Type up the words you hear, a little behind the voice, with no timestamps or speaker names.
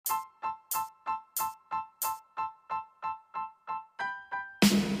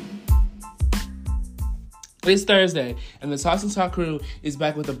It's Thursday, and the Toss and Talk crew is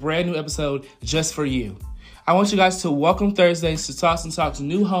back with a brand new episode just for you. I want you guys to welcome Thursdays to Toss and Talk's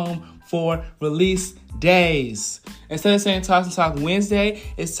new home for release days. Instead of saying Toss and Talk Wednesday,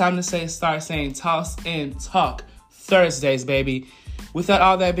 it's time to start saying Toss and Talk Thursdays, baby. Without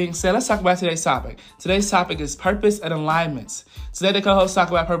all that being said, let's talk about today's topic. Today's topic is purpose and alignments. Today, the co-hosts talk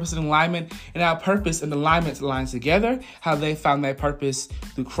about purpose and alignment and how purpose and alignment align together, how they found their purpose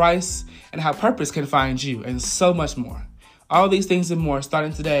through Christ, and how purpose can find you, and so much more. All these things and more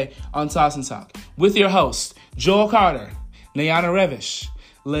starting today on Toss and Talk with your hosts, Joel Carter, Nayana Revish,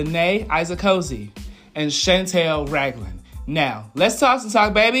 Lene Isakozy, and Chantel Ragland. Now, let's Toss and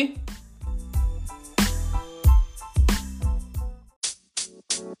Talk, baby.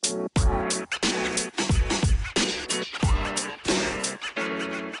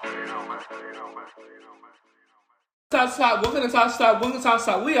 Toss Talk, welcome to Toss Talk, welcome to Toss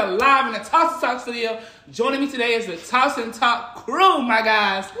Talk. We are live in the Toss and Talk studio. Joining me today is the Toss and Talk crew, my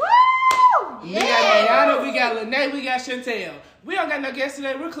guys. Woo! We got Nayana, we got Lene, we got Chantel. We don't got no guests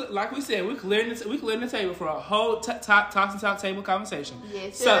today. Like we said, we're clearing the table for a whole Toss and Talk table conversation.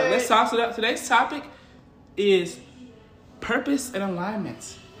 Yes, so let's toss it up. Today's topic is purpose and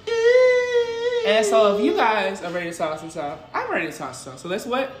alignment. And so if you guys are ready to toss and talk, I'm ready to toss and talk. So let's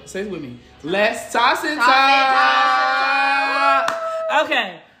what? Say it with me. Let's toss and talk.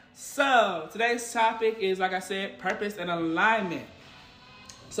 Okay. So today's topic is, like I said, purpose and alignment.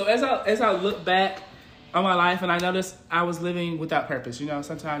 So as I look back on my life and I noticed I was living without purpose,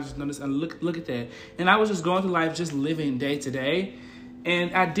 sometimes I just notice and look at that. And I was just going through life just living day to day.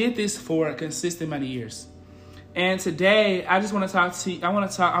 And I did this for a consistent amount of years. And today, I just want to talk to you. I want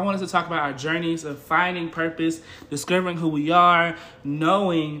us to talk about our journeys of finding purpose, discovering who we are,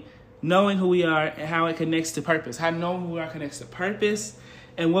 knowing who we are, and how it connects to purpose. How knowing who we are connects to purpose,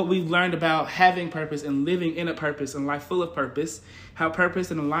 and what we've learned about having purpose and living in a purpose and life full of purpose. How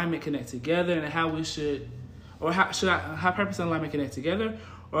purpose and alignment connect together, and how purpose and alignment connect together,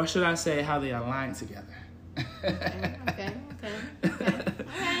 or should I say how they align together? Okay.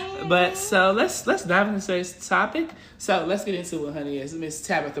 But so let's dive into today's topic. So let's get into what honey is. Miss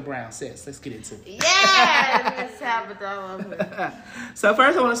Tabitha Brown says. Let's get into it. Yeah, Miss Tabitha, I love her. So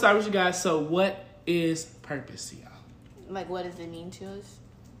first I want to start with you guys. So what is purpose to y'all? Like, what does it mean to us?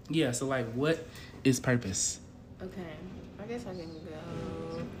 Yeah, so like what is purpose? Okay, I guess I can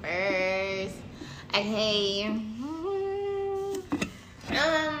go first. Okay.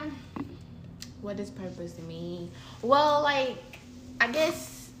 What is purpose to me? Well, I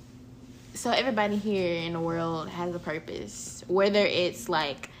guess, so everybody here in the world has a purpose. Whether it's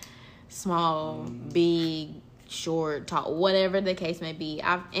small, big, short, tall, whatever the case may be.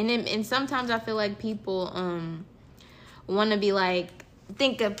 And sometimes I feel like people want to be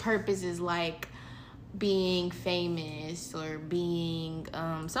think of purpose as being famous or being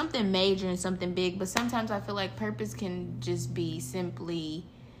something major and something big. But sometimes I feel like purpose can just be simply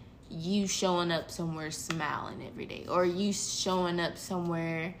you showing up somewhere smiling every day, or you showing up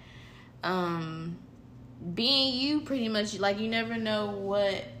somewhere being you, pretty much. You never know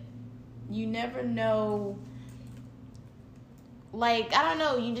I don't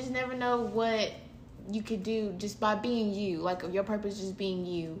know, you just never know what you could do just by being you. Your purpose just being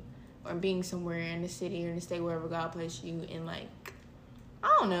you, or being somewhere in the city or in the state, wherever God placed you. And I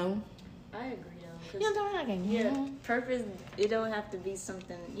don't know, I agree. You know what I'm talking about? Yeah, purpose, it don't have to be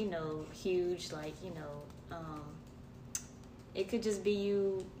something, huge, it could just be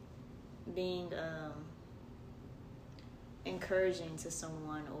you being encouraging to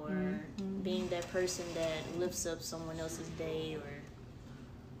someone, or being that person that lifts up someone else's day, or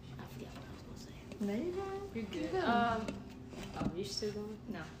I forget what I was going to say. There you go. You're good. You still going?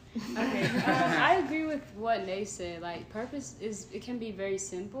 No. Okay. I agree with what Nay said. Purpose it can be very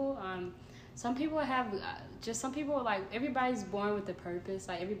simple. Some people everybody's born with a purpose.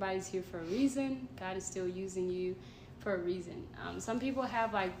 Everybody's here for a reason. God is still using you for a reason. Some people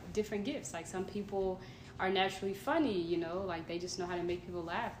have different gifts. Some people are naturally funny, they just know how to make people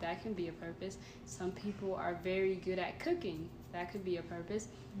laugh. That can be a purpose. Some people are very good at cooking. That could be a purpose.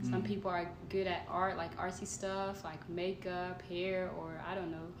 Some people are good at art, artsy stuff, makeup, hair, or I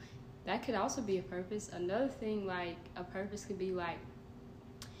don't know. That could also be a purpose. Another thing, a purpose could be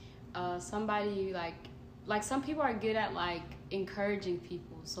somebody some people are good at encouraging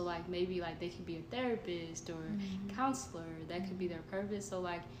people. So like maybe like they could be a therapist or counselor. That could be their purpose. So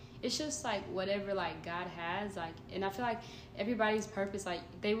like it's just like whatever like God has, like, and I feel like everybody's purpose, like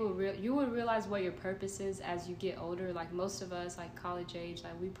you will realize what your purpose is as you get older. Like most of us, like college age,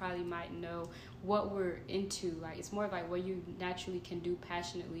 like we probably might know what we're into. Like it's more like what you naturally can do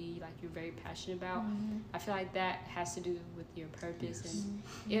passionately, like you're very passionate about. I feel like that has to do with your purpose.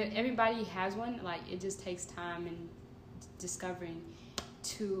 And everybody has one. Like it just takes time and discovering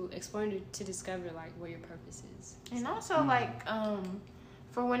to exploring to discover like what your purpose is. And also like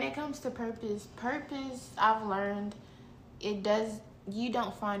for when it comes to purpose I've learned you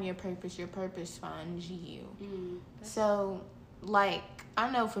don't find your purpose finds you. So like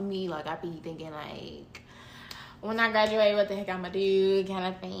I know for me, like I be thinking like when I graduate what the heck I'm gonna do kind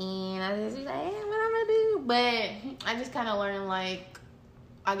of thing. I just be like, hey, what I'm gonna do? But I just kind of learned like,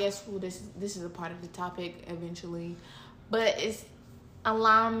 I guess this is a part of the topic eventually, but it's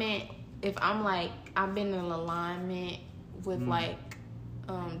alignment. If I'm like I've been in alignment with like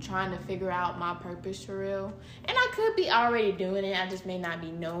trying to figure out my purpose for real, and I could be already doing it, I just may not be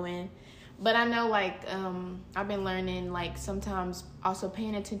knowing. But I know like I've been learning like sometimes also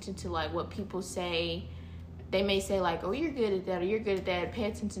paying attention to like what people say. They may say like, oh, you're good at that or you're good at that. Pay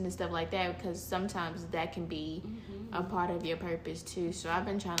attention to stuff like that, because sometimes that can be a part of your purpose too. So I've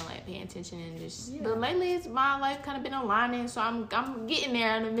been trying to like pay attention and just but lately it's my life kind of been aligning, so I'm getting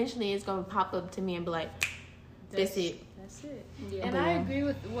there, and eventually it's gonna pop up to me and be like, that's it. That's it. Yeah. And I agree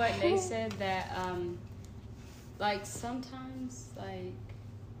with what they said that like sometimes like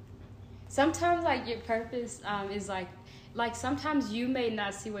your purpose is like sometimes you may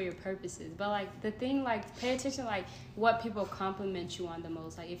not see what your purpose is, but like the thing, like pay attention like what people compliment you on the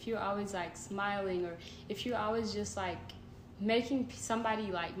most. Like if you're always like smiling, or if you're always just like making somebody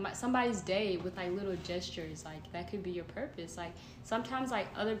like somebody's day with like little gestures, like that could be your purpose. Like sometimes like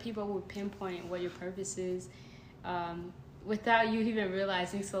other people will pinpoint what your purpose is without you even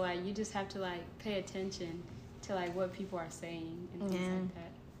realizing. So like you just have to like pay attention to like what people are saying and things like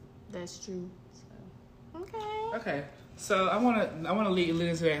that. That's true. So Okay. So I wanna lead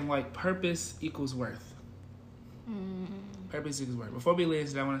into that, and like purpose equals worth. Purpose equals worth. Before we lead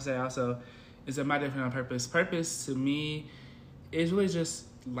into that, I want to say also is that my definition of purpose. Purpose to me is really just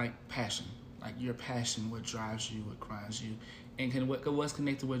like passion. Like your passion, what drives you, what grinds you, and what's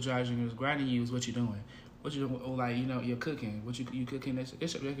connected, what drives you, and what's grinding you is what you're doing. What you like, you're cooking. What you cooking? That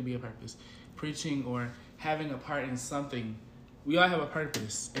could be a purpose. Preaching or having a part in something. We all have a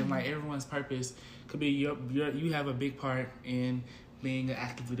purpose, and like everyone's purpose could be you have a big part in being an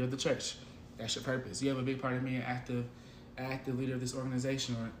active leader of the church. That's your purpose. You have a big part in being an active leader of this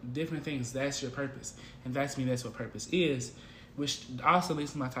organization or different things. That's your purpose, and that's what purpose is, which also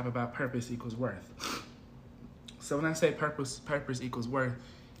leads to my topic about purpose equals worth. So when I say purpose equals worth,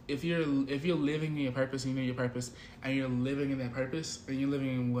 if you're living in your purpose, and you know your purpose, and you're living in that purpose, and you're living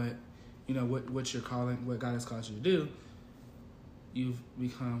in what you're calling, what God has called you to do, you've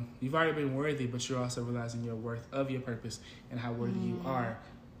already been worthy, but you're also realizing your worth of your purpose and how worthy you are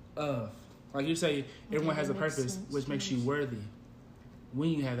of. Like you say, everyone has a purpose, which makes you worthy when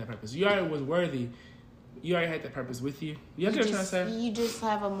you have that purpose. You already was worthy. You already had that purpose with you. You know what I'm trying to say? You just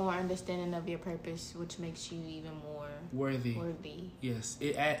have a more understanding of your purpose, which makes you even more worthy. Yes.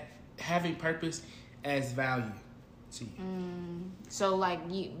 Having purpose adds value to you. So like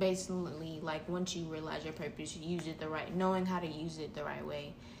you basically, like once you realize your purpose, you use it knowing how to use it the right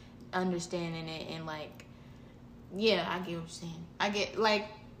way, understanding it, and like, yeah, I get what you're saying. I get like,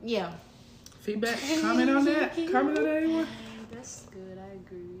 yeah. Feedback? Comment on that? Comment on that, anyone? That's good. I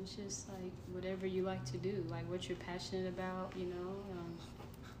agree. It's just like whatever you like to do, like what you're passionate about,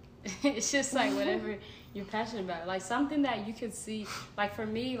 it's just like whatever you're passionate about, like something that you could see. Like for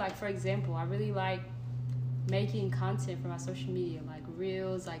me, like for example, I really like making content for my social media, like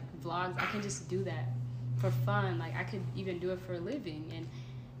reels, like vlogs. I can just do that for fun. Like I could even do it for a living, and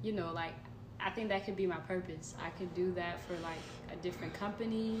like I think that could be my purpose. I could do that for like a different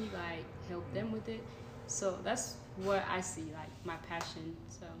company, like help them with it. So that's what I see, like my passion.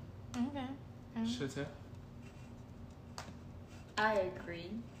 So okay. Shita? I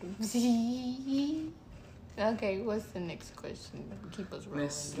agree. Okay, what's the next question? Keep us rolling.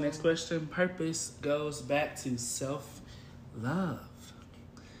 Next question. Purpose goes back to self-love.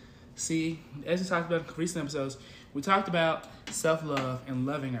 See, as we talked about in recent episodes, we talked about self-love and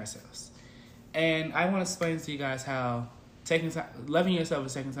loving ourselves. And I want to explain to you guys how loving yourself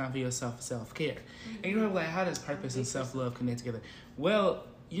is taking time for yourself, self-care. And you're like, how does purpose and self-love connect together? Well,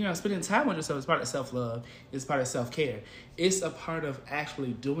 spending time with yourself is part of self-love. It's part of self-care. It's a part of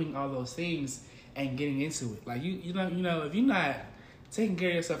actually doing all those things and getting into it. Like you know, if you're not taking care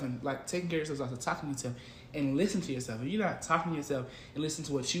of yourself and like taking care of yourself, also talking to yourself and listen to yourself. If you're not talking to yourself and listen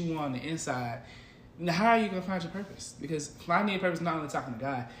to what you want on the inside, now how are you gonna find your purpose? Because finding your purpose is not only talking to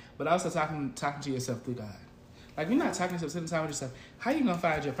God, but also talking to yourself through God. Like if you're not talking to yourself, spending time with yourself, how are you gonna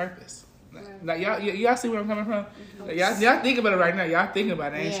find your purpose? Like y'all see where I'm coming from? Like, y'all think about it right now. Y'all thinking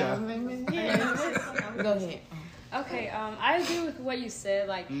about it, ain't y'all? Yeah. Go ahead. Okay, I agree with what you said.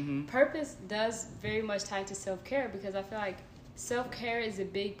 Like, purpose does very much tie to self-care, because I feel like self-care is a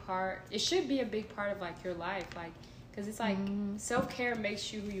big part. It should be a big part of, like, your life. Like, because it's like self-care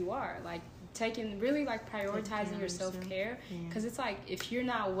makes you who you are. Like, prioritizing your self-care. Because it's like, if you're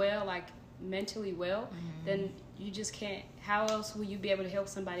not well, like, mentally well, then you just can't. How else will you be able to help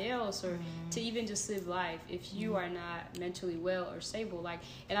somebody else, or to even just live life if you are not mentally well or stable? Like,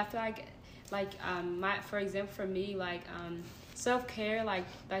 and I feel like for example, for me, like self-care, like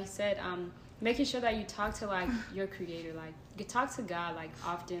I said, making sure that you talk to like your creator, like you talk to God like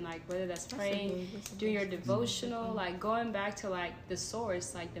often, like whether that's praying, doing your devotional, like going back to like the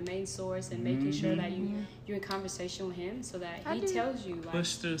source, like the main source, and making sure that you're in conversation with him, so that he tells you, like,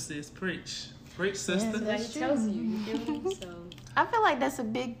 push through, sis, preach, sister. So that he tells you, you feel me? So I feel like that's a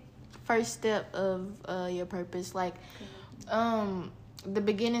big first step of your purpose. Like, the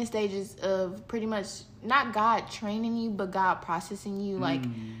beginning stages of pretty much not God training you, but God processing you. Like,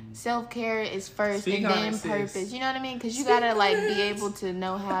 self-care is first, and then purpose. You know what I mean? Because you gotta like be able to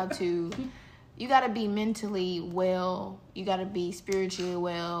know how to. You gotta be mentally well. You gotta be spiritually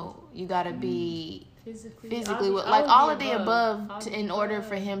well. You gotta be physically well. Like all of the above in order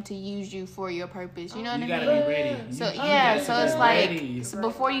for him to use you for your purpose. You know what I mean? You gotta be ready. So so it's like, so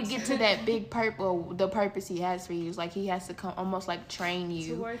before you get to that big purpose, the purpose he has for you is like he has to come almost like train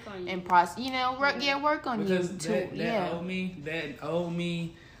you to work on you and process. You know, work on because you. that old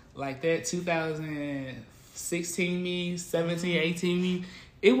me, like that 2016 me, 17, 18 me.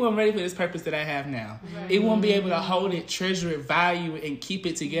 It wasn't ready for this purpose that I have now. Right. It won't be able to hold it, treasure it, value it, and keep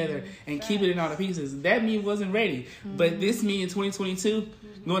it together and keep it in all the pieces. That me wasn't ready. But this me in 2022,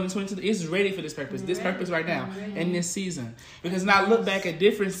 going into 2022, is ready for this purpose. This purpose right now in this season. Because now I look back at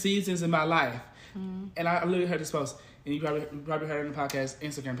different seasons in my life, and I literally heard this post, and you probably heard it on the podcast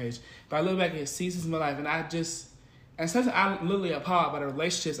Instagram page. But I look back at seasons of my life, and and sometimes I'm literally appalled by the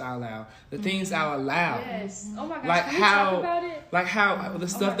relationships I allow, the things I allow. Yes. Oh my gosh. Like can we talk about it? Like how the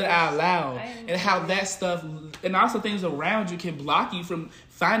stuff that I allow, and how that stuff, and also things around you can block you from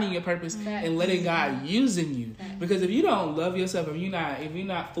finding your purpose and letting God using you. Because if you don't love yourself, if you're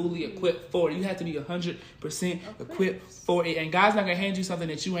not fully equipped for it, you have to be 100% equipped for it. And God's not gonna hand you something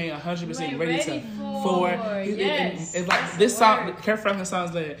that you ain't 100% ready for. Yes. It's like this song, Kurt Franklin's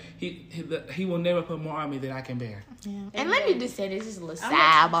song's that he will never put more on me than I can bear. Yeah. And let me just say this is a little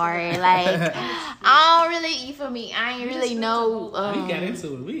sidebar. Like, I don't really, you feel me? I ain't really know. We got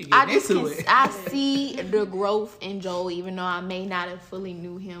into it. We get into it. I see the growth in Joel, even though I may not have fully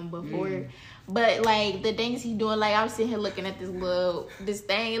knew him before. But like the things he doing, like I'm sitting here looking at this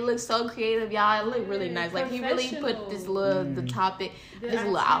thing. It looks so creative, y'all. It look really nice. Like he really put this the topic, this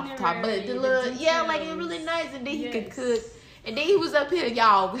little off top, but the little like it really nice. And then he could cook. And then he was up here,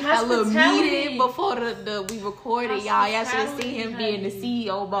 y'all. We had a little meeting before we recorded, y'all. Y'all should have seen him being the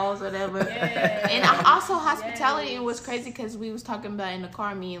CEO boss or whatever. Yeah. And also hospitality. And it was crazy because we was talking about in the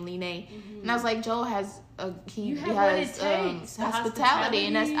car, me and Lene. And I was like, Joel has hospitality,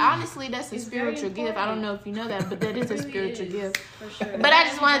 and that's a spiritual gift. I don't know if you know that, but that is a spiritual gift. For sure. But I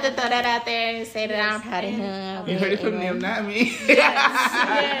just wanted to throw that out there and say that I'm proud of him. You heard it from them, not me.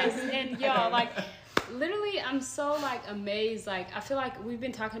 Yes, and y'all, like. Literally, I'm so like amazed. Like I feel like we've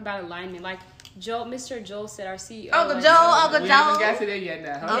been talking about alignment. Like Mr. Joel said, our CEO. Uncle Joel. We haven't got to that yet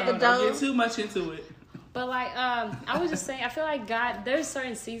now. Uncle Joel. Don't get too much into it. But like, I was just saying, I feel like God, there's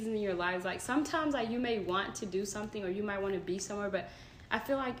certain seasons in your lives. Like sometimes, like you may want to do something, or you might want to be somewhere, but I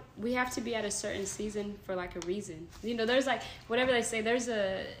feel like we have to be at a certain season for like a reason. You know, there's like whatever they say. There's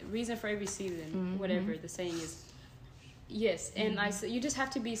a reason for every season. Whatever the saying is. Yes, and like so you just have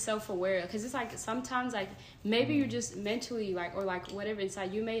to be self-aware, because it's like sometimes like maybe you're just mentally like, or like whatever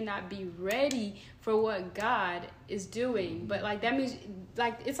inside, you may not be ready for what God is doing, but like that means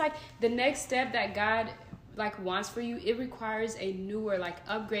like it's like the next step that God like wants for you, it requires a newer like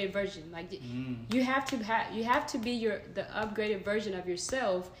upgraded version. Like you have to be the upgraded version of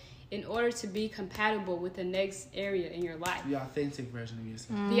yourself in order to be compatible with the next area in your life. The authentic version of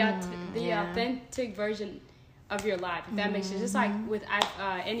yourself. The authentic version of your life. If that makes sense. Just like with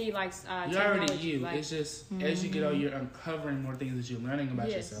any like you're already technology, you. like, It's just as you get older, you're uncovering more things that you're learning about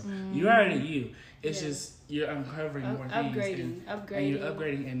Yes. yourself. You're already you. It's Yes. just you're uncovering more things, upgrading, and you're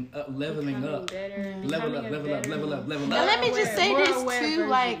upgrading and leveling becoming up, better, level up, becoming a level up, better- level up, level Now up. let me just say more this aware too, version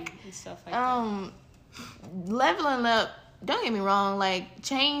like, and stuff like that. leveling up. Don't get me wrong. Like,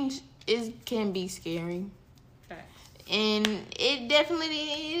 change can be scary. And it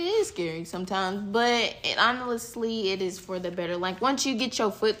is scary sometimes, but honestly, it is for the better. Like, once you get your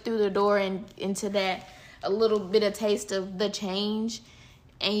foot through the door and into that, a little bit of taste of the change,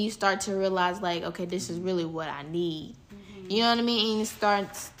 and you start to realize, like, okay, this is really what I need. You know what I mean? And it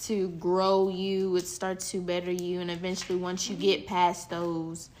starts to grow you. It starts to better you. And eventually, once you get past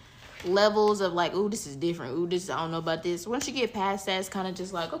those levels of, like, ooh, this is different. Ooh, this, I don't know about this. Once you get past that, it's kind of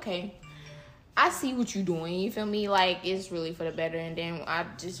just like, okay, I see what you're doing. You feel me? Like, it's really for the better. And then I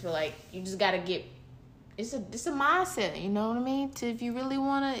just feel like you just gotta get. It's a mindset. You know what I mean? If you really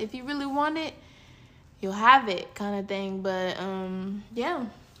want it, you'll have it, kind of thing. But yeah.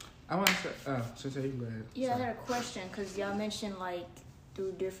 I want to say, so you go ahead. Yeah, Sorry. I had a question because y'all mentioned like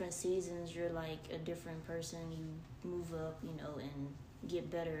through different seasons, you're like a different person. You move up, you know, and get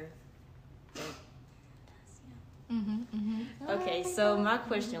better. Okay, so my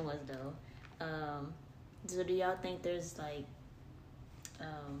question was though, so do y'all think there's like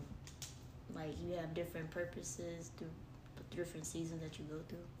you have different purposes through different seasons that you go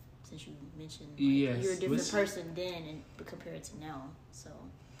through? Since you mentioned like, Yes. you're a different person then and compared to now, so.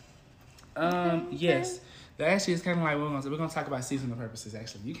 Yes. That actually is kind of like we're gonna talk about seasonal purposes.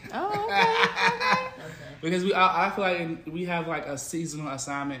 Actually, you can. Oh, okay. Because I feel like we have like a seasonal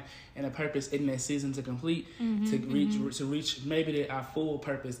assignment and a purpose in that season to complete, to reach maybe our full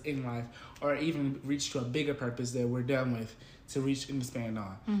purpose in life, or even reach to a bigger purpose that we're done with to reach and expand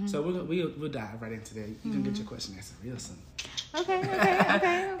on. So we'll dive right into that. You can get your question answered real soon.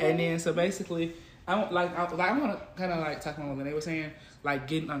 Okay. And then so basically, I want to kind of like talk about what they were saying, like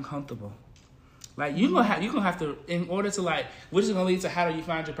getting uncomfortable. Like you're gonna have to, in order to like, which is gonna lead to how do you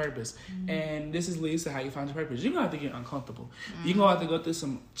find your purpose, and this leads to how you find your purpose. You're gonna have to get uncomfortable. You're gonna have to go through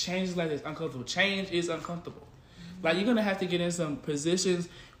some changes like this. Uncomfortable change is uncomfortable. Like you're gonna have to get in some positions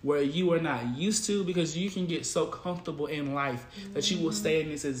where you are not used to, because you can get so comfortable in life that you will stay in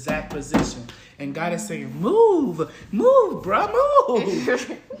this exact position. And God is saying, move, bro,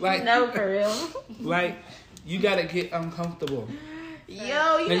 move. Like No, for real. Like you gotta get uncomfortable.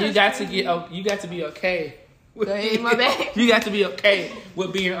 Yo, You got to be okay. Go ahead, my bad. You got to be okay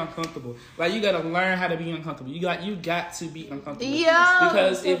with being uncomfortable. Like you got to learn how to be uncomfortable. You got to be uncomfortable. Yo.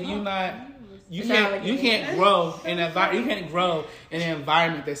 Because if you're not, you can't grow in an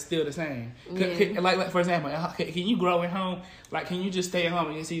environment that's still the same. Like for example, can you grow at home? Like can you just stay at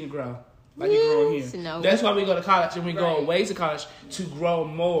home and see you grow? Like you're growing here. No. That's why we go to college and we go away to college to grow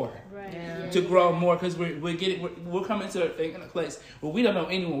more. Right. Yeah. To grow more, because we're coming to a place where we don't know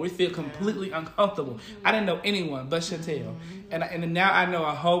anyone. We feel completely uncomfortable. I didn't know anyone but Chantel, and now I know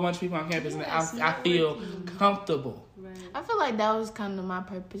a whole bunch of people on campus, and I feel comfortable. Right. I feel like that was kind of my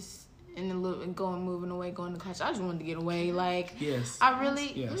purpose in moving away, going to college. I just wanted to get away. Like, Yes. I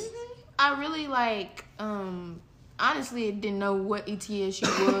really like. Honestly, didn't know what ETSU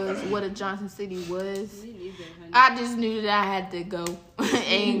was, what a Johnson City was. I just knew that I had to go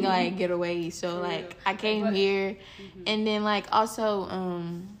and like get away. So like I came here, and then like also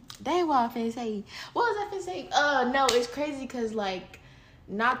dang, what I finna say? What was I finna say? No, it's crazy because like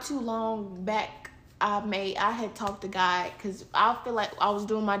not too long back I had talked to God, because I feel like I was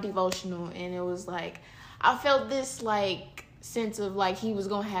doing my devotional, and it was like I felt this like sense of like He was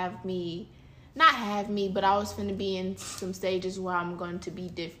gonna have me. Not have me, but I was finna be in some stages where I'm going to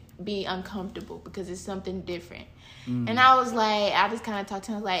be uncomfortable because it's something different. And I was like, I just kind of talked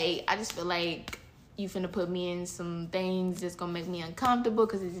to him, like, I just feel like you finna put me in some things that's gonna make me uncomfortable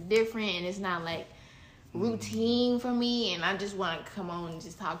because it's different and it's not like routine for me. And I just want to come on and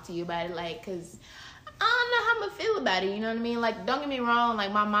just talk to you about it, like, because I don't know how I'm gonna feel about it. You know what I mean? Like, don't get me wrong.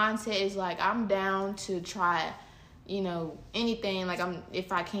 Like, my mindset is like I'm down to try. You know, anything, like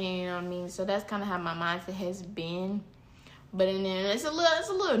if I can, you know what I mean? So that's kind of how my mindset has been. But and then it's a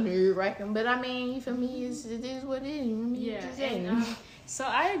little nerve wracking. But I mean, for me, it is what it is. Yeah. And, so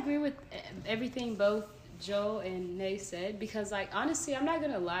I agree with everything both Joe and Nay said, because like honestly, I'm not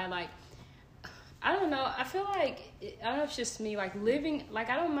gonna lie, like I don't know. I feel like I don't know if it's just me, like living, like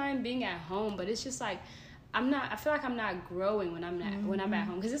I don't mind being at home, but it's just like I feel like I'm not growing when I'm at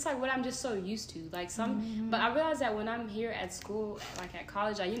home, because it's like what I'm just so used to. Like but I realize that when I'm here at school, like at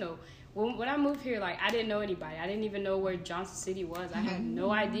college, when I moved here, like I didn't know anybody. I didn't even know where Johnson City was. I had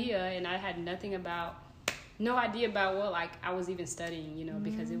no idea, and I had nothing about no idea about what like I was even studying, you know,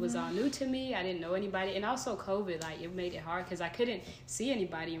 because it was all new to me. I didn't know anybody, and also COVID, like it made it hard because I couldn't see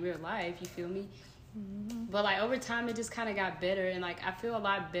anybody in real life. You feel me? But like over time, it just kind of got better, and like I feel a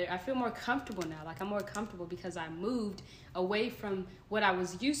lot better. I feel more comfortable now. Like I'm more comfortable because I moved away from what I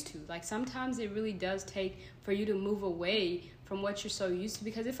was used to. Like sometimes it really does take for you to move away from what you're so used to,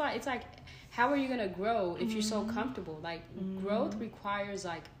 because it's like, how are you gonna grow if you're so comfortable? Like growth requires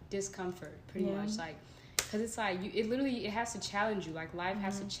like discomfort, pretty much, like. Because it's like, it has to challenge you. Like, life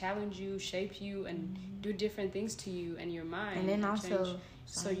has to challenge you, shape you, and do different things to you and your mind. And then also...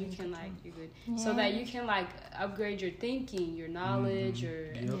 So you can, like, you're good. Yeah. So that you can, like, upgrade your thinking, your knowledge,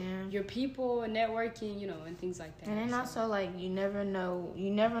 your people, and networking, you know, and things like that. And then also, like, you never know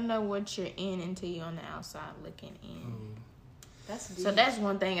what you're in until you're on the outside looking in. That's deep. So that's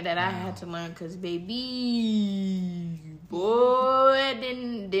one thing that I had to learn, because, baby, boy,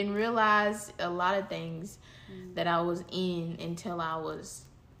 didn't realize a lot of things that I was in until I was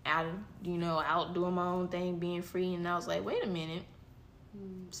out doing my own thing, being free, and I was like, wait a minute,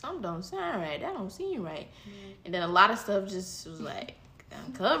 something don't sound right, that don't seem right. And then a lot of stuff just was like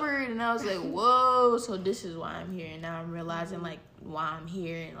uncovered, and I was like, whoa, so this is why I'm here. And now I'm realizing like why I'm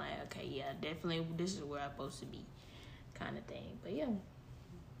here, and like, okay, yeah, definitely this is where I'm supposed to be, kind of thing. But yeah,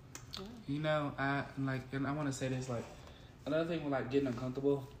 you know, I want to say this, like, another thing with like getting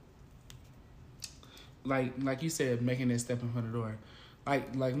uncomfortable, like you said, making that step in front of the door,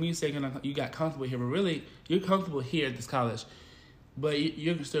 like when you say you got comfortable here, but really you're comfortable here at this college, but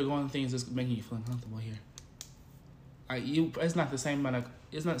you're still going through things that's making you feel uncomfortable here. Like it's not the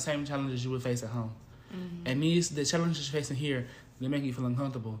same challenges you would face at home, and the challenges you're facing here, they make you feel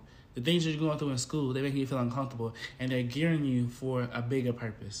uncomfortable. The things you're going through in school, they make you feel uncomfortable, and they're gearing you for a bigger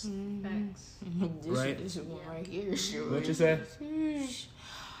purpose. Thanks. Right? This is one right here. Sure. What you said?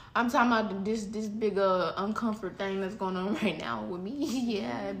 I'm talking about this bigger uncomfort thing that's going on right now with me.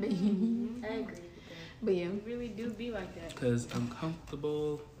 Yeah, baby. I agree with that. But yeah, You really do be like that. Because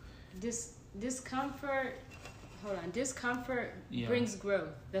uncomfortable. Discomfort. Hold on. Discomfort brings growth.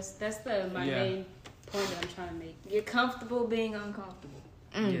 That's my main point that I'm trying to make. You're comfortable being uncomfortable.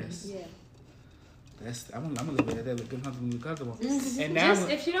 Yes. Yeah. I'm gonna look at that. Look comfortable. And now, Just,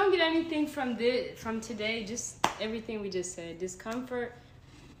 if you don't get anything from today, just everything we just said. Discomfort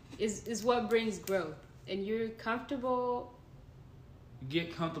is what brings growth, and you're comfortable.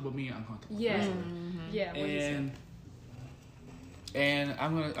 get comfortable being uncomfortable. Yeah. Right? Yeah. What And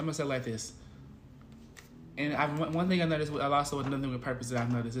I'm gonna say it like this. And one thing I noticed, also another thing with purpose that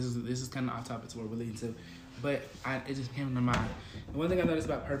I've noticed. This is kind of off topic to what we're leading to, but it just came to mind. And one thing I noticed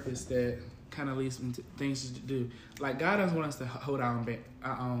about purpose that kind of leads me to things to do, like God doesn't want us to hold our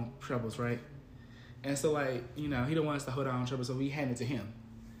own troubles, right? And so, like, you know, He don't want us to hold our own troubles, so we hand it to Him.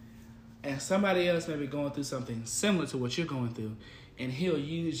 And somebody else may be going through something similar to what you're going through, and He'll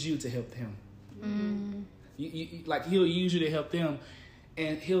use you to help them. Like He'll use you to help them.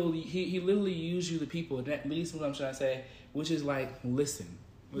 And he literally use you, the people. That leads to what I'm trying to say, which is like listen,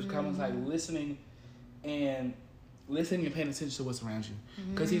 which comes like listening and paying attention to what's around you,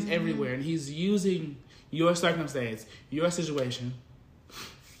 because He's everywhere, and He's using your circumstance, your situation,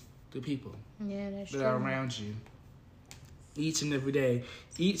 the people that are around you, each and every day.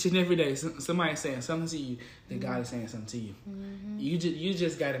 Somebody's saying something to you that God is saying something to you. You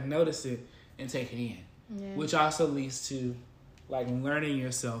just got to notice it and take it in, which also leads to like learning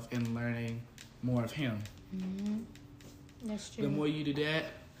yourself and learning more of Him. that's true. The more you do that,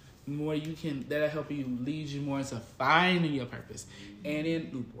 the more you can, that'll help you, lead you more into finding your purpose. And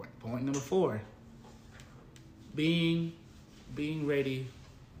then point number 4, being ready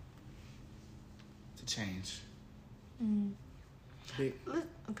to change. Okay.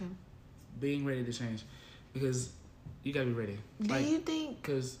 Being ready to change, because you gotta be ready. Do you think?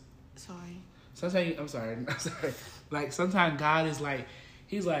 Because Sorry. sometimes I'm sorry. Like sometimes God is like,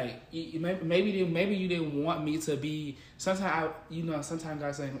 He's like, maybe you didn't want me to be. Sometimes sometimes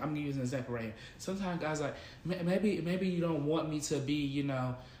God's saying, I'm gonna use an example right here. Sometimes God's like, maybe you don't want me to be,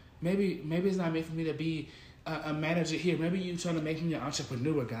 maybe it's not meant for me to be a manager here. Maybe you trying to make me an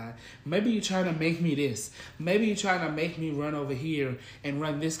entrepreneur, God. Maybe you trying to make me this. Maybe you trying to make me run over here and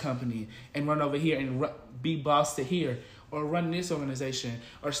run this company and run over here and be boss to here, or run this organization,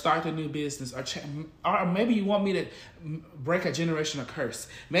 or start a new business, or maybe you want me to break a generational curse.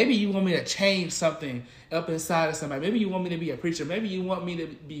 Maybe you want me to change something up inside of somebody. Maybe you want me to be a preacher. Maybe you want me to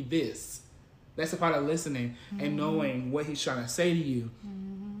be this. That's a part of listening and knowing what He's trying to say to you.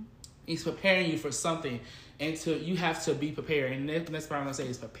 He's preparing you for something, and you have to be prepared. And that's what I'm going to say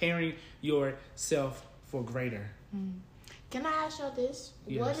is preparing yourself for greater. Can I ask you this?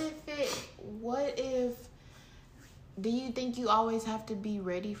 Yes. What if do you think you always have to be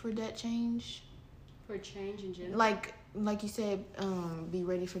ready for that change? For change in general? Like you said, be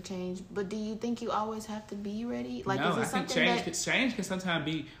ready for change. But do you think you always have to be ready? Like, no, is it I think change can sometimes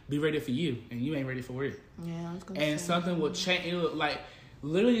be ready for you, and you ain't ready for it. Yeah, I was gonna and say. Something will change. Like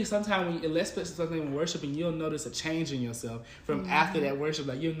literally, sometimes let's put something in worship, and you'll notice a change in yourself from after that worship.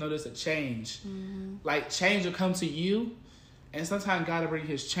 Like you'll notice a change. Like change will come to you, and sometimes God will bring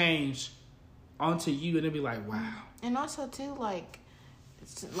His change onto you, and it'll be like, wow. And also too, like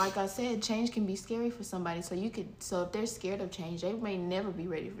I said, change can be scary for somebody. So if they're scared of change, they may never be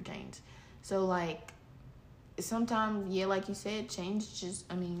ready for change. So like, sometimes, yeah, like you said, change just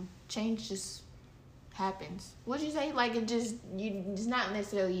happens. What'd you say? Like it's not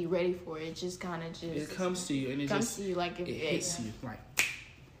necessarily you ready for it. It just kind of it comes to you, and to you like it hits you, like,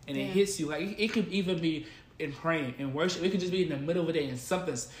 and it hits you like it could even be in praying and worship. It could just be in the middle of the day and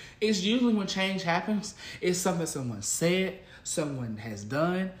it's usually when change happens, it's something someone said, someone has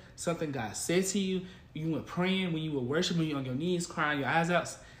done, something God said to you. You were praying, when you were worshiping, you on your knees, crying your eyes out.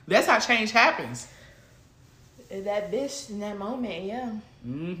 That's how change happens. That bitch in that moment, yeah.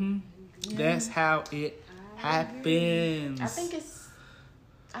 Yeah. That's how it happens. I think it's.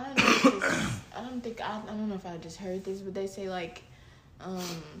 I don't know. I don't know if I just heard this, but they say like,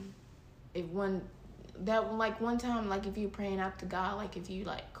 if one time, like if you're praying out to God, like if you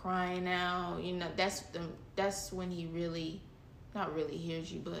like crying out, that's when He really, not really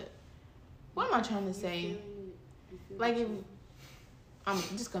hears you, but what am I trying to say? Like if I'm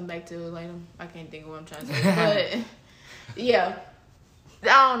just come back to it later. I can't think of what I'm trying to say, but yeah, I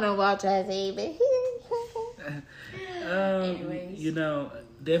don't know what I'm trying to say, but anyways,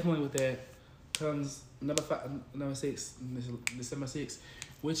 definitely with that comes number 6, December 6th,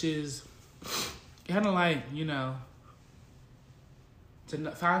 which is kind of like,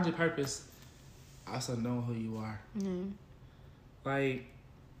 to find your purpose, also knowing who you are. Like,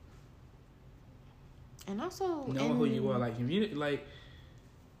 and also knowing who you are, like,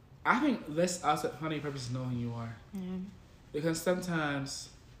 I think that's also finding your purpose is knowing who you are. Because sometimes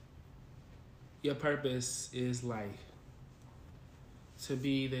your purpose is like to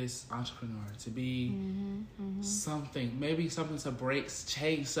be this entrepreneur, to be something, maybe something to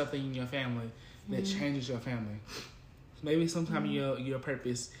change something in your family that changes your family. Maybe sometimes your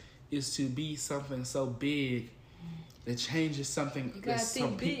purpose is to be something so big that changes something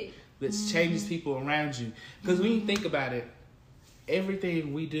that changes people around you. Because when you think about it,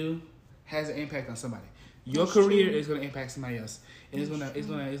 everything we do has an impact on somebody. Your career is going to impact somebody else, and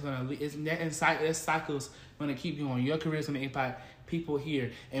that cycles going to keep going. Your career is going to impact people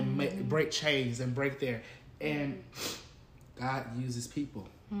here and break chains and break there, and God uses people.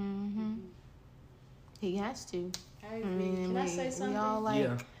 He has to. I agree. Can I say something? We all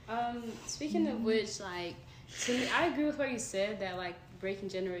speaking of which, like, to me, I agree with what you said, that like breaking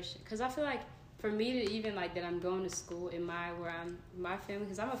generation, because I feel like for me to even like that I'm going to school in my family,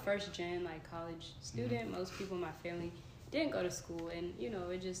 because I'm a first gen like college student. Most people in my family didn't go to school, and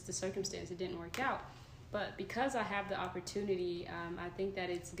it just, the circumstance, it didn't work out. But because I have the opportunity, I think that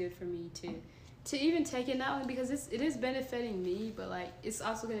it's good for me to even take it, not only because it is benefiting me, but like it's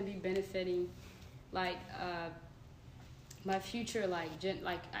also going to be benefiting like my future, like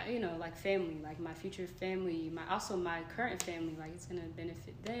family, like my future family, my current family, like it's gonna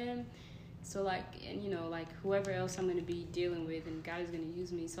benefit them. So like, and like whoever else I'm gonna be dealing with, and God is gonna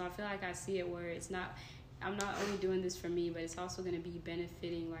use me. So I feel like I see it where I'm not only doing this for me, but it's also gonna be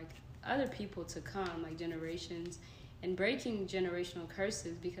benefiting like other people to come, like generations, and breaking generational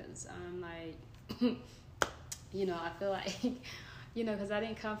curses, because like I feel like because I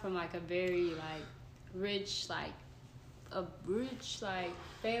didn't come from like a very like rich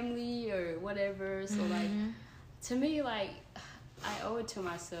family or whatever. So like to me, like I owe it to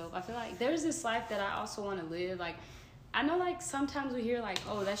myself. I feel like there's this life that I also want to live. Like I know like sometimes we hear like,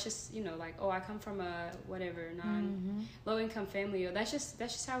 oh, that's just like, oh, I come from a whatever low income family, or that's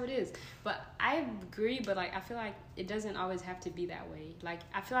just how it is. But I agree, but like I feel like it doesn't always have to be that way. Like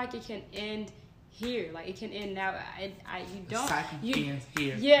I feel like it can end here, like it can end now. Ends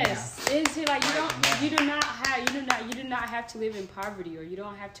here. Yes, now. It's like you do not have to live in poverty, or you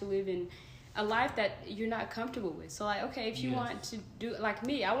don't have to live in a life that you're not comfortable with. So like, okay, if you want to do like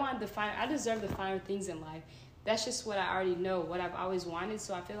me, I deserve the finer things in life. That's just what I already know, what I've always wanted.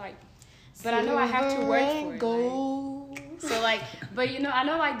 So I feel like, but I know I have to work for it. Like, so like, but I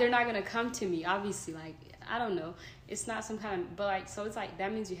know like they're not gonna come to me. Obviously, like I don't know. It's not some kind of, but like, so it's like,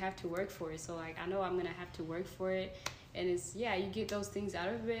 that means you have to work for it. So like, I know I'm going to have to work for it. And it's, you get those things out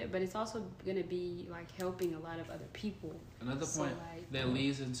of it, but it's also going to be like helping a lot of other people. Another point that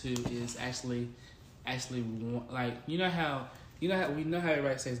leads into is actually actually want, like, you know how we know how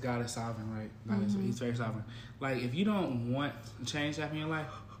everybody says God is sovereign, right? God is, He's very sovereign. Like, if you don't want change to happen in your life,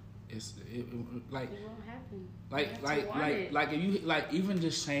 it won't happen. Like if you like even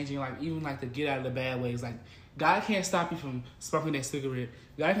just changing, like even like to get out of the bad ways, like God can't stop you from smoking that cigarette.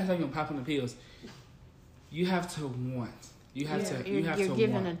 God can't stop you from popping the pills. You have to want. You're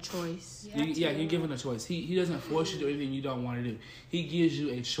given a choice. You're given a choice. He doesn't force you to do anything you don't want to do. He gives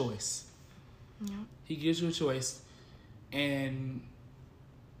you a choice. Yep. He gives you a choice, and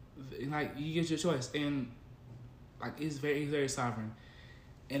like he gives you a choice, and like he's very sovereign,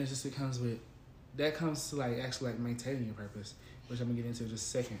 and it comes to like actually like maintaining your purpose, which I'm gonna get into in just a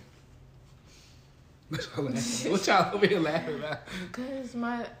second. What y'all over here laughing about? Because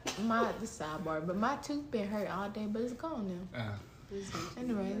my the sidebar, but my tooth been hurt all day, but it's gone now.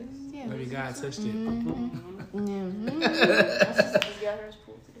 Anyways, yeah. Maybe God touched it.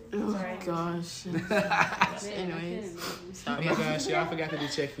 Oh gosh. Anyways, sorry. Oh my gosh, y'all forgot to do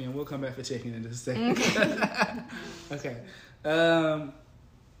check-in. We'll come back for check-in in just a second. Okay.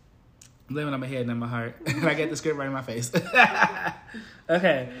 Blaming on my head and on my heart. I get the script right in my face.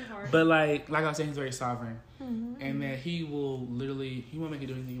 Okay. But like I was saying, he's very sovereign. And that he won't make you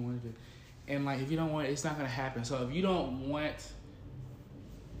do anything you want to do. And like if you don't want it, it's not gonna happen. So if you don't want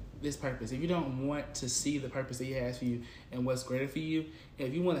this purpose, if you don't want to see the purpose that he has for you and what's greater for you, and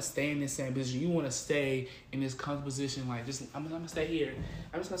if you want to stay in this same position, you want to stay in this comfortable position, like I'm gonna stay here.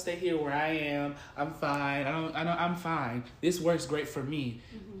 I'm just gonna stay here where I am. I'm fine. I'm fine. This works great for me.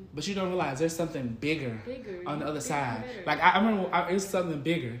 But you don't realize there's something bigger on the other side. Like I remember, it's something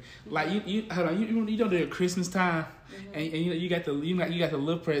bigger. Like you hold on, you don't do it Christmas time, and you got the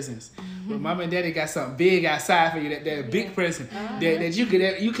little presents. But Mama and Daddy got something big outside for you. That big present that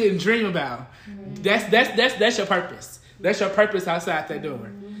you couldn't dream about. That's your purpose. That's your purpose outside that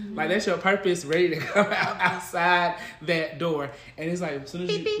door. Like that's your purpose ready to come outside that door. And it's like as soon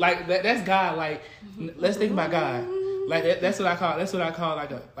as you, like that's God. Like let's think about God. Like that's what I call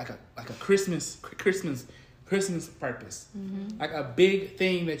like a Christmas purpose. Like a big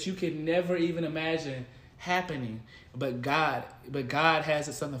thing that you could never even imagine happening, but God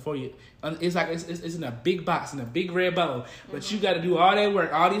has something for you. It's like it's in a big box, in a big red bowl, but you got to do all that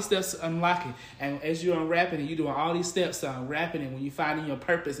work, all these steps to unlock it. And as you're unwrapping it, you're doing all these steps to unwrapping it when you finding your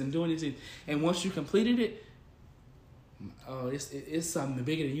purpose and doing these things. And once you completed it, oh, it's something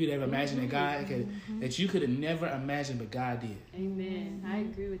bigger than you'd ever imagined that you could have never imagined, but God did. Amen. I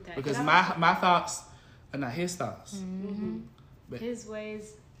agree with that. Because my thoughts are not His thoughts. But His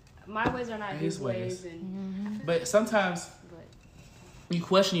ways, my ways are not His ways. And but sometimes you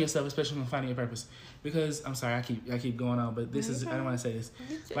question yourself, especially when finding your purpose. Because I'm sorry, I keep going on, but this is I don't want to say this.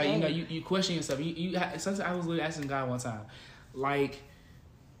 Like you question yourself. You sometimes I was literally asking God one time, like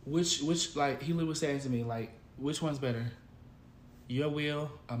which like He was saying to me like, which one's better, your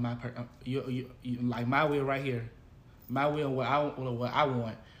will or my like my will right here, my will what I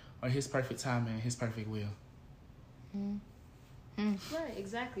want, or His perfect timing and His perfect will. Right,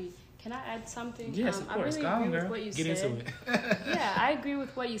 exactly. Can I add something? Yes, of course. I really agree with what you said. Get into it. Yeah, I agree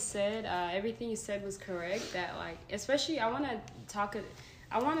with what you said. Everything you said was correct. That like, especially I want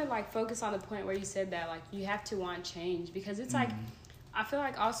to like focus on the point where you said that like you have to want change, because it's like I feel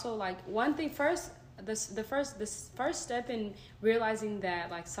like also like one thing first. The first step in realizing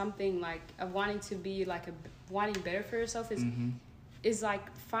that like something like of wanting to be like wanting better for yourself is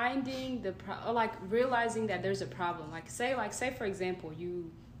like finding or like realizing that there's a problem. Like say for example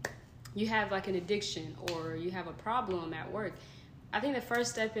you have like an addiction or you have a problem at work. I think the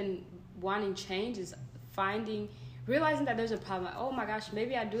first step in wanting change is realizing that there's a problem. Like, oh my gosh,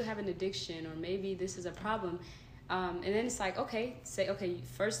 maybe I do have an addiction, or maybe this is a problem. And then it's like, okay,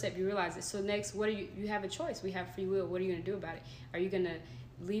 first step, you realize it. So next, you have a choice. We have free will. What are you going to do about it? Are you going to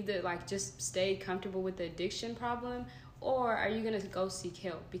just stay comfortable with the addiction problem? Or are you going to go seek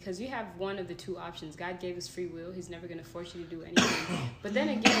help? Because you have one of the two options. God gave us free will. He's never going to force you to do anything. But then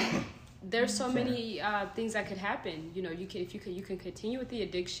again, there's so many things that could happen. You know, you can continue with the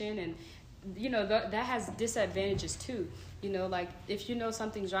addiction, and you know that has disadvantages too. You know, like if you know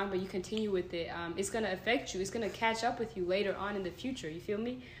something's wrong but you continue with it, it's going to affect you. It's going to catch up with you later on in the future. You feel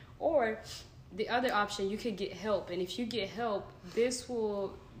me? Or the other option, you could get help. And if you get help, this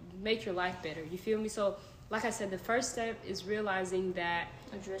will make your life better. You feel me? So like I said, the first step is realizing that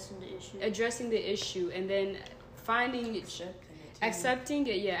addressing the issue, and then accepting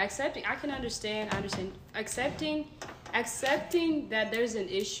it. Yeah, accepting. I understand. Accepting that there's an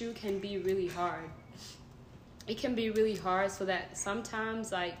issue can be really hard. It can be really hard, so that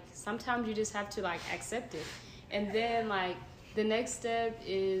sometimes you just have to like accept it, and then like The next step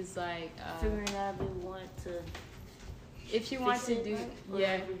is like figuring out if we want to. If you want to do,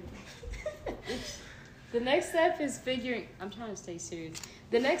 yeah. The next step is figuring. I'm trying to stay serious.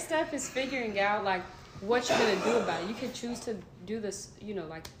 The next step is figuring out like what you're gonna do about it. You can choose to do this,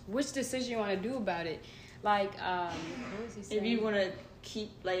 like which decision you want to do about it. Like, what was he saying? If you want to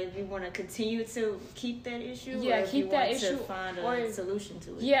if you want to continue to keep that issue, yeah, or if keep you that want issue, to find a solution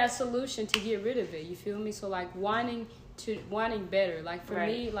to it. Yeah, a solution to get rid of it. You feel me? So like wanting better. Like for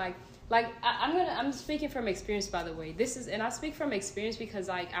me, like I'm speaking from experience, by the way. And I speak from experience because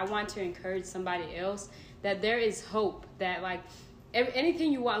like I want to encourage somebody else that there is hope, that like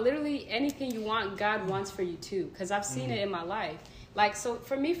anything you want, literally anything you want, God wants for you too. Because I've seen it in my life. Like, so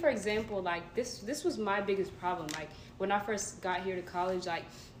for me, for example, like this was my biggest problem. Like when I first got here to college, like,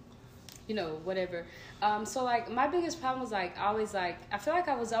 whatever. So like my biggest problem was like always like I feel like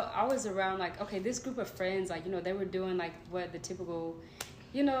I was always around like, okay, this group of friends, like, they were doing like what the typical,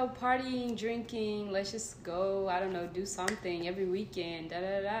 partying, drinking, let's just go, I don't know, do something every weekend, da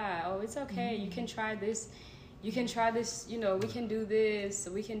da da. Oh, it's okay. You can try this. We can do this,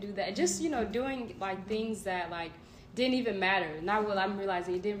 we can do that. Just, doing like things that like didn't even matter. Now, well, I'm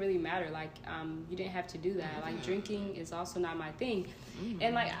realizing it didn't really matter. Like, you didn't have to do that. Like, drinking is also not my thing.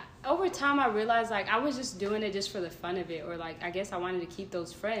 And like over time, I realized like I was just doing it just for the fun of it, or like I guess I wanted to keep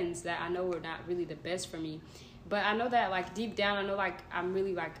those friends that I know were not really the best for me. But I know that like deep down, I know like I'm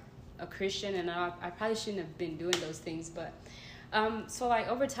really like a Christian, and I probably shouldn't have been doing those things. But so like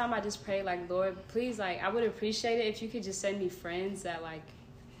over time, I just pray like, Lord, please, like I would appreciate it if you could just send me friends that like.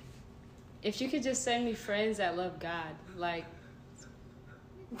 If you could just send me friends that love God, like,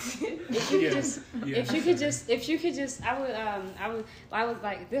 if you could just, I was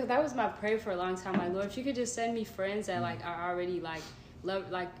like, that was my prayer for a long time. Like, Lord, if you could just send me friends that like are already like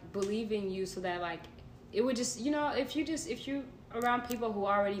love, like believe in you, so that like it would just, if you around people who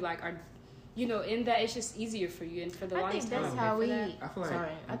already like are, in that, it's just easier for you. And for the longest time, that's how we. I feel like,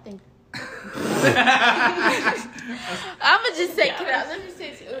 sorry, I think. I'ma just say, let me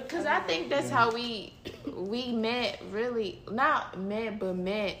say, because I think that's how we met. Really, not met, but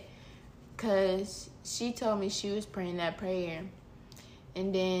met. Cause she told me she was praying that prayer,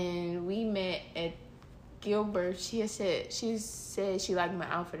 and then we met at Gilbert. She said she liked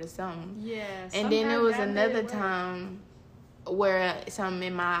my outfit or something. Yeah. And then there was another time where something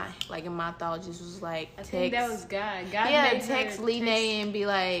in my thought just was like, I think that was God. Text Lene and be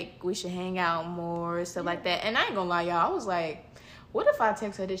like, we should hang out more and stuff like that. And I ain't gonna lie, y'all, I was like, what if I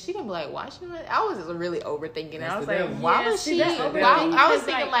text her this? She gonna be like, why she? I was just really overthinking it. I was like, why was she? I was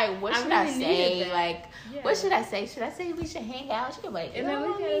thinking like, what should I say? Like, what should I say? Should I say we should hang out? She gonna be like, and then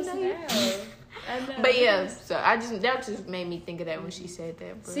look at us now. But yeah, so that just made me think of that when she said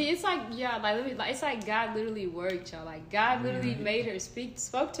that. But. See, it's like it's like God literally worked, y'all. Like God literally made her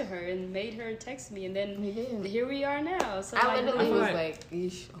spoke to her, and made her text me, and then here we are now. So I like, literally was like,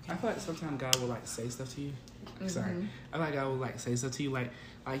 Eesh. Okay. I feel like sometimes God will like say stuff to you. Sorry, I feel like God will like say stuff to you, like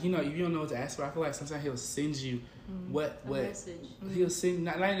if you don't know what to ask for. I feel like sometimes He'll send you what message. He'll send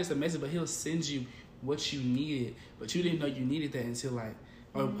not even just a message, but He'll send you what you needed, but you didn't know you needed that until like.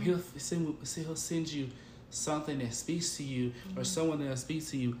 Or he'll send you something that speaks to you, or someone that speaks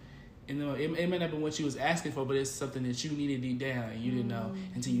to you. And it may not be what you was asking for, but it's something that you needed deep down, and you didn't know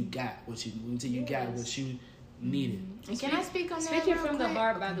until you got what you needed. And can I speak on that? Speaking from the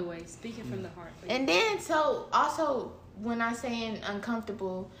heart, by the way. Speaking from the heart. And then so also when I saying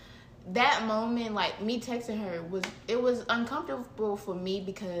uncomfortable, that moment, like me texting her was uncomfortable for me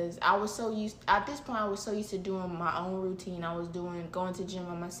because I was so used to doing my own routine. I was going to gym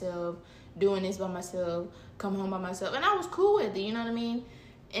by myself, doing this by myself, come home by myself, and I was cool with it. You know what I mean?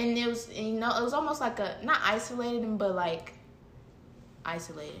 And it was it was almost like a not isolated, but like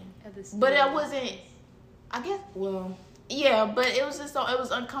isolated. But it wasn't. I guess. Well, yeah, but it was just it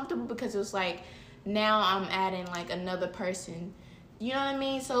was uncomfortable because it was like now I'm adding like another person. You know what I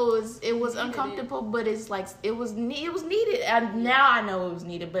mean? So it was uncomfortable, but it's like it was needed. And now I know it was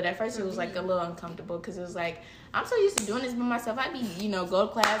needed, but at first it was like a little uncomfortable because it was like I'm so used to doing this by myself. I'd be go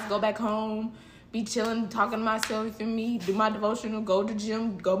to class, go back home, be chilling, talking to myself. You feel me? Do my devotional, go to the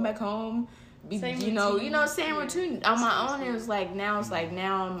gym, go back home. Be same routine on my own. It was like now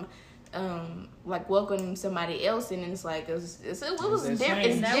I'm like welcoming somebody else, and it's like it was different.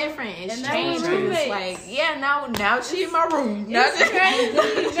 It's different. It's changed. It's like now she in my room. It's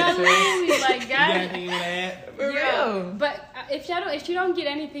crazy. Like God, for real. But if you don't get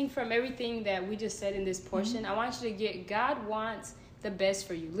anything from everything that we just said in this portion, I want you to get God wants the best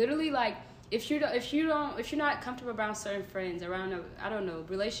for you. Literally, like if you're not comfortable around certain friends, around a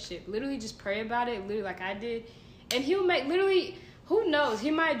relationship, literally just pray about it. Literally, like I did. And he'll make literally. Who knows?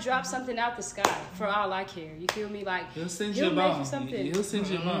 He might drop something out the sky for all I care. You feel me? Like he'll send you a bone. He'll send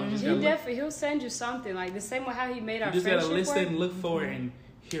you a bone. He'll send you something. Like the same way how he made our friendship work. You just gotta listen, look for it, and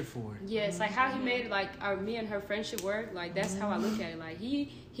hear for it. Yes, like how he made like me and her friendship work. Like that's how I look at it. Like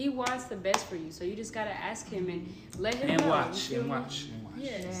he wants the best for you. So you just gotta ask him and let him know. Watch.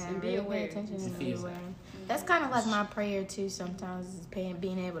 Yes, and be aware. That's kind of like my prayer too. Sometimes is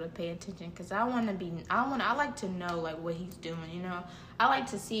being able to pay attention, because I like to know like what he's doing. You know, I like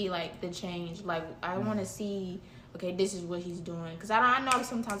to see like the change. Like I want to see, okay, this is what he's doing. Because I know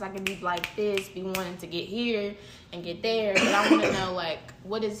sometimes I can be like this, be wanting to get here and get there, but I want to know like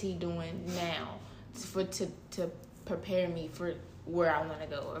what is he doing now to prepare me for where I want to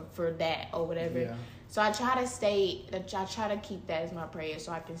go or for that or whatever. Yeah. So I try to keep that as my prayer,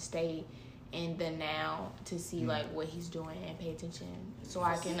 so I can stay in the now to see like what he's doing and pay attention, so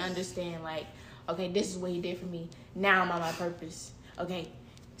I can understand like, okay, this is what he did for me. Now I'm on my purpose. Okay,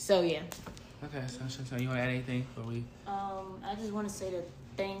 so yeah. Okay, so you want to add anything before we? I just want to say that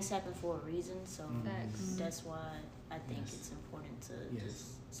things happen for a reason, so that's why I think it's important to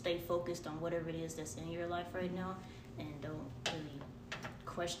just stay focused on whatever it is that's in your life right now, and don't really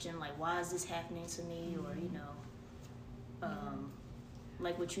question like, why is this happening to me, or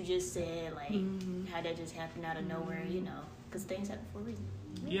like what you just said, like how that just happened out of nowhere, because things happen for a reason.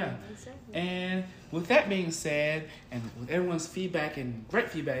 Yeah. Exactly. And with that being said, and with everyone's feedback and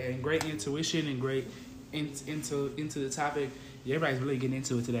great intuition and great into the topic, everybody's really getting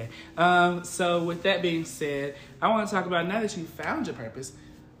into it today. So with that being said, I want to talk about, now that you found your purpose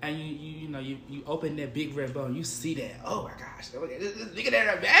and you open that big red bone, you see that, oh my gosh, look at this nigga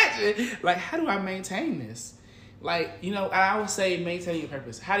there, imagine, like, how do I maintain this? Like, I would say maintain your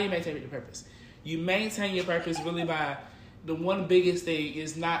purpose. How do you maintain your purpose? You maintain your purpose really by, the one biggest thing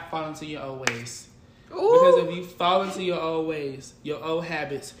is not falling to your old ways. Ooh. Because if you fall into your old ways, your old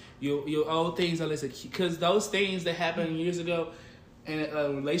habits, your old things, because those things that happened years ago, and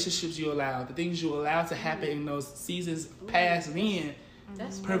relationships you allowed, the things you allowed to happen in those seasons past then,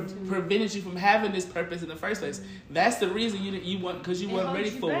 prevented you from having this purpose in the first place. That's the reason you want, because you weren't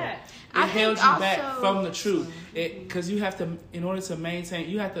ready for it. It held you back from the truth. Because you have to, in order to maintain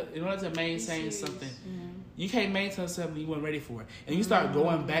something, you can't maintain something you weren't ready for. And you start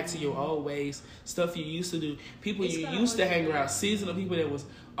going back to your old ways, stuff you used to do, people you used to hang around, seasonal people that was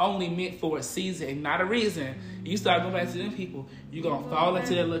only meant for a season and not a reason. You start going back to them people, you're going to fall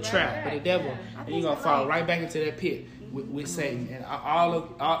into that little trap with the devil, and you're going to fall right back into that pit with Satan and all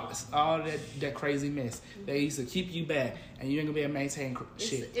that crazy mess that used to keep you back, and you ain't gonna be able to maintain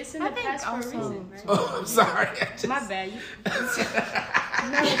shit. It's in the past for a reason, right? Oh, I'm sorry. My bad.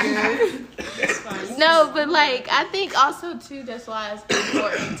 It's fine. No, but like, I think also too, that's why it's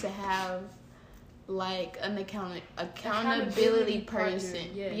important to have like an accountability person.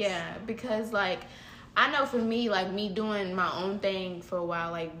 Yes. Yeah, because like, I know for me, like me doing my own thing for a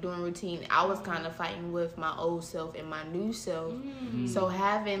while, like doing routine, I was kind of fighting with my old self and my new self. So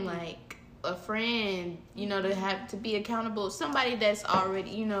having like a friend, to be accountable, somebody that's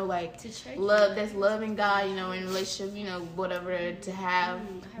already, like that's loving God, in relationship, whatever, to have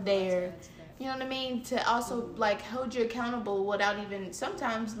there. You know what I mean? To also, like, hold you accountable without even...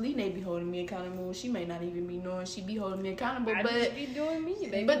 Sometimes Lee may be holding me accountable. She may not even be knowing she be holding me accountable. I just be doing me,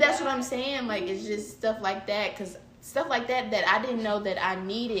 baby. But that's what I'm saying. Like, it's just stuff like that. Because stuff like that I didn't know that I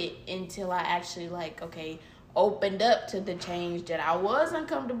needed until I actually, like, okay, opened up to the change that I was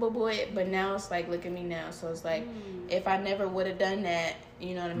uncomfortable with. But now it's like, look at me now. So it's like, if I never would have done that,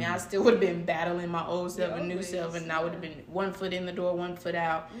 you know what I mean? I still would have been battling my old self and new self. And I would have been one foot in the door, one foot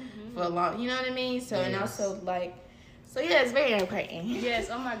out. For a long, you know what I mean? So, and also, like, so yeah, it's very important. Yes,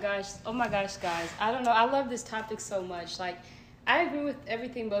 oh my gosh, guys. I don't know, I love this topic so much. Like, I agree with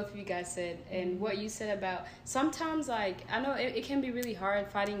everything both of you guys said, and what you said about sometimes, like, I know it can be really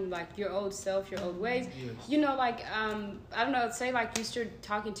hard fighting, like, your old self, your old ways. Yes. Like, I don't know, say, like, you start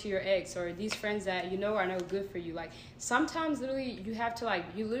talking to your ex or these friends that are no good for you. Like, sometimes literally you have to, like,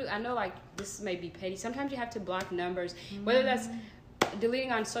 I know, like, this may be petty. Sometimes you have to block numbers, whether that's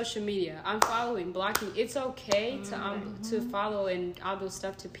deleting on social media, unfollowing, blocking. It's okay to follow and all those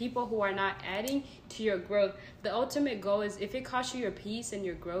stuff to people who are not adding to your growth. The ultimate goal is, if it costs you your peace and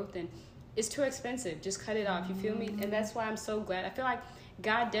your growth, then it's too expensive. Just cut it off. You feel me? And that's why I'm so glad. I feel like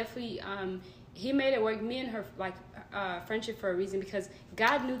God definitely he made it work. Me and her, like, friendship for a reason, because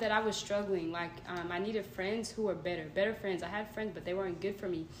God knew that I was struggling. Like, I needed friends who were better friends. I had friends, but they weren't good for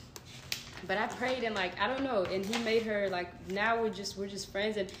me. But I prayed and like I don't know, and he made her like now we're just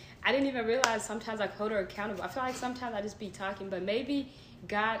friends, and I didn't even realize sometimes I hold her accountable. I feel like sometimes I just be talking, but maybe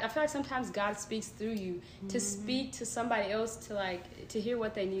I feel like sometimes God speaks through you to speak to somebody else to hear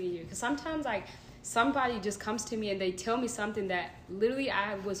what they need to hear. Because sometimes like somebody just comes to me and they tell me something that literally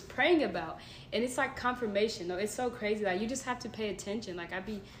I was praying about, and it's like confirmation. No, it's so crazy. Like you just have to pay attention. Like I've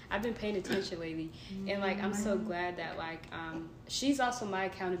been paying attention lately, and like I'm so glad that like she's also my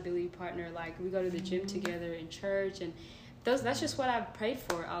accountability partner. Like we go to the gym together in church, and that's just what I've prayed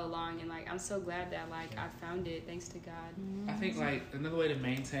for all along, and like I'm so glad that like I found it thanks to God. I think like another way to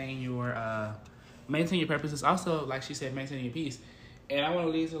maintain your purpose is also, like she said, maintaining your peace. And I want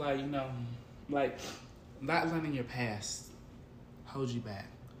to lead to like, you know, like not letting your past hold you back,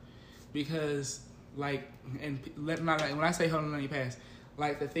 because like, and when I say holding on your past,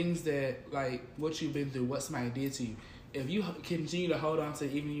 like the things that like what you've been through, what somebody did to you, if you continue to hold on to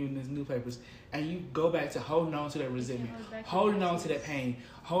even you in this new papers, and you go back to holding on to that resentment, holding on to that pain,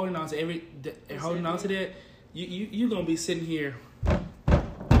 holding on to holding on to that, you gonna be sitting here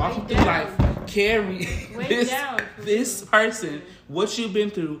walking through life carrying this person, what you've been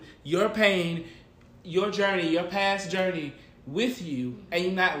through, your pain, your journey, your past journey with you, and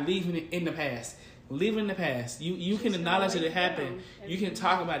you're not leaving it in the past. Leaving the past. You can acknowledge that it happened. You can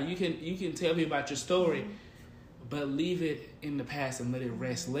talk about it. You can tell me about your story. But leave it in the past and let it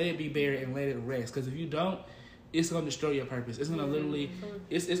rest. Let it be buried and let it rest. Because if you don't, it's going to destroy your purpose. It's going to literally,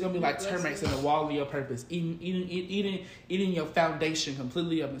 it's going to be like termites in the wall of your purpose. Eating your foundation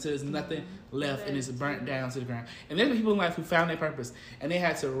completely up until there's nothing left and it's burnt down to the ground. And there's people in life who found their purpose and they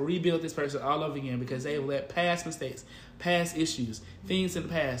had to rebuild this person all over again because they let past mistakes, past issues, things in the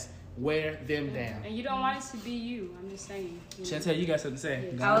past wear them down. And you don't want it to be you. I'm just saying. Chantel, you got something to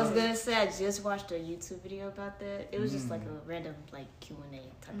say? I was gonna say I just watched a YouTube video about that. It was just like a random like Q&A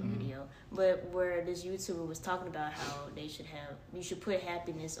type of video, but where this YouTuber was talking about how you should put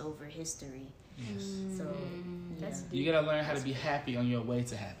happiness over history. Yes. So that's you gotta learn how to be happy on your way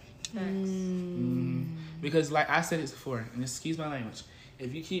to happy. Because like I said this before, and excuse my language,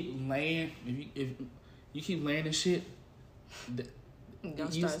 if you keep laying, if you keep laying this shit. You're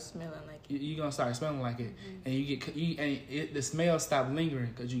gonna start smelling like it. You're gonna start smelling like it, and the smell stop lingering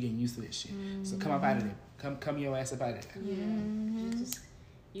because you're getting used to this shit. So come up out of there. Come your ass up out of there.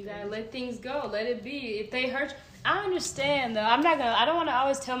 You gotta let things go. Let it be. If they hurt, I understand though. I don't want to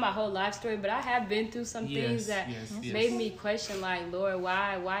always tell my whole life story, but I have been through some things that made me question, like, Lord,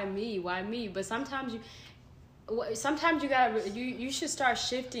 why me? But sometimes you gotta. You should start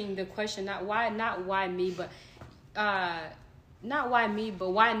shifting the question. Not why me, but. Not why me, but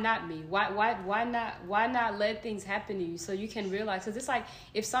why not me? Why not let things happen to you so you can realize? Because it's like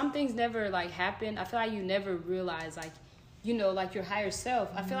if some things never like happen, I feel like you never realize like, you know, like your higher self.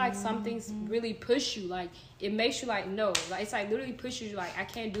 I feel like some things really push you. Like it makes you like no, like it's like literally pushes you like I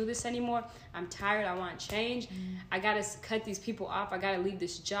can't do this anymore. I'm tired. I want change. I gotta cut these people off. I gotta leave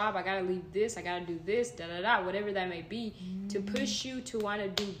this job. I gotta leave this. I gotta do this. Whatever that may be, to push you to want to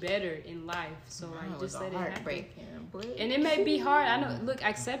do better in life. So like just let it happen. And it may be hard. I know. Look,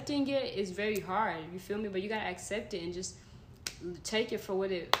 accepting it is very hard. You feel me? But you gotta accept it and just take it for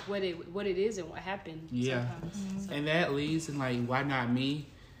what it is and what happened. Yeah, and that leads in like why not me?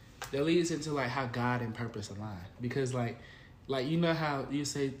 That leads into like how God and purpose align, because like you know how you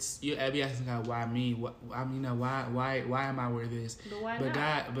say you be asking God why me? Why am I where this?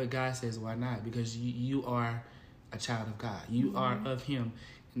 But God says why not? Because you are a child of God. You are of Him.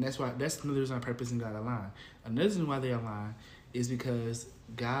 And that's another reason why purpose and God align. Another reason why they align is because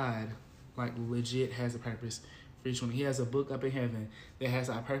God, like, legit has a purpose for each one. He has a book up in heaven that has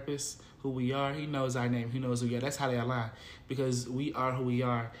our purpose, who we are. He knows our name. He knows who we are. That's how they align. Because we are who we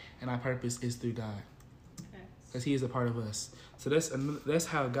are, and our purpose is through God. Because He is a part of us. So that's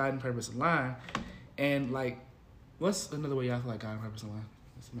how God and purpose align. And, like, what's another way y'all feel like God and purpose align?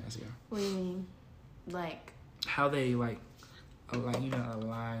 Let me ask y'all. What do you mean? Like? How they, like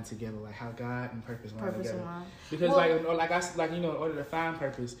align together, like how God and purpose align together. Align. Because in order to find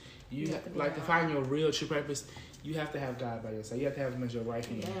purpose, you to find your real true purpose, you have to have God by your side. You have to have Him as your right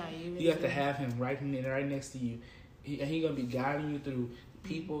hand. You have to have Him right next to you. And He's gonna be guiding you through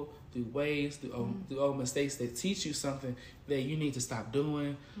people, through ways, through old mistakes that teach you something that you need to stop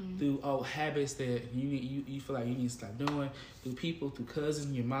doing, through old habits that you feel like you need to stop doing, through people, through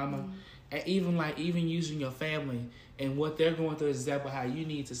cousins, your mama. And even using your family and what they're going through as an example how you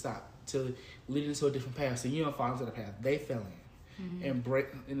need to stop to lead into a different path so you don't fall into the path they fell in. And break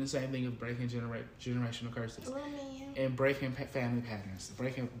in the same thing of breaking generational curses. And breaking family patterns,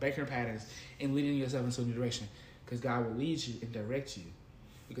 breaking patterns and leading yourself into a new direction. Because God will lead you and direct you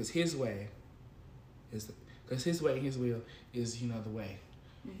because His way because His way and His will is, the way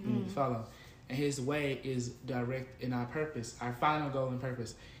we need to follow. And His way is direct, and our purpose, our final goal and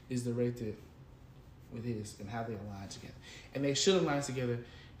purpose, is directed with His and how they align together. And they should align together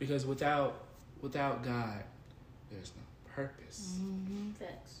because without God, there's no purpose.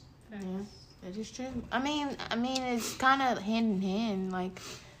 Facts. Yeah, that is true. I mean, it's kind of hand in hand. Like,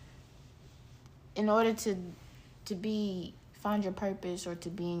 in order to find your purpose or to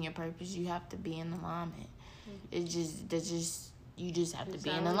be in your purpose, you have to be in alignment. You just have to be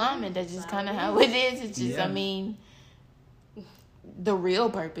in alignment. That's just kind of how it is. It's just, the real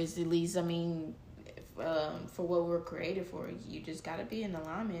purpose, at least. For what we're created for, you just gotta be in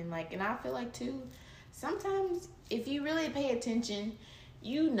alignment. Like, and I feel like too, sometimes if you really pay attention,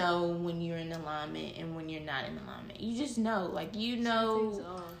 you know when you're in alignment and when you're not in alignment. You just know, like, you know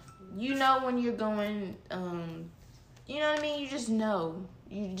when you're going. You know what I mean? You just know.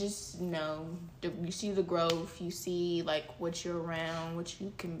 You see the growth. You see like what you're around, what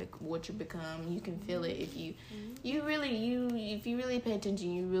you become. You can feel it if you really pay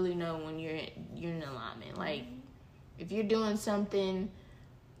attention. You really know when you're in alignment. Like if you're doing something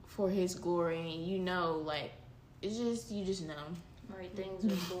for His glory, you know, like it's just you just know. Right, things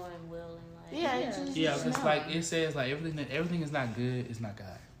are going well in life. It's like it says, like everything is not good. It's not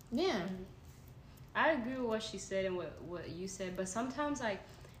God. Yeah. I agree with what she said and what you said, but sometimes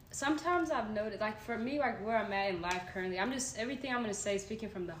I've noticed, like for me, like where I'm at in life currently, everything I'm going to say is speaking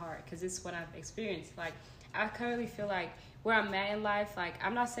from the heart because it's what I've experienced. Like I currently feel like where I'm at in life, like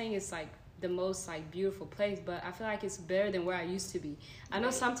I'm not saying it's like the most like beautiful place, but I feel like it's better than where I used to be. I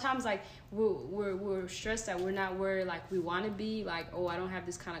know sometimes like we're stressed that we're not where like we want to be. Like, oh, I don't have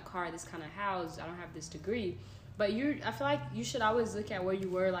this kind of car, this kind of house, I don't have this degree. But I feel like you should always look at where you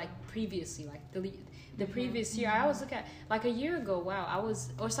were like previously, like the previous year. I always look at like a year ago. Wow,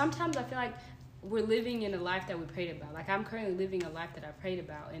 or sometimes I feel like we're living in a life that we prayed about. Like I'm currently living a life that I prayed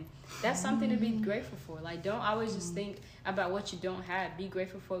about, and that's something to be grateful for. Like don't always just think about what you don't have. Be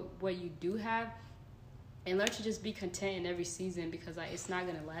grateful for what you do have, and learn to just be content in every season because like it's not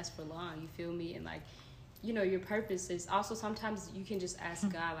gonna last for long. You feel me? And like, your purpose is also sometimes you can just ask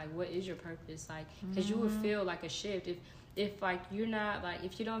God, like, what is your purpose? Like, because you would feel like a shift if like you're not like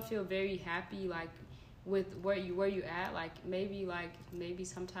if you don't feel very happy like with where you at, like maybe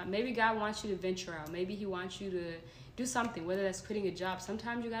God wants you to venture out. Maybe He wants you to do something, whether that's quitting a job.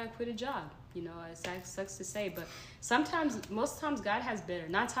 Sometimes you gotta quit a job. It sucks to say, but most times God has better.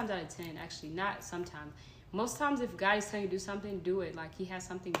 9 times out of 10, actually, not sometimes. Most times if God is telling you to do something, do it. Like He has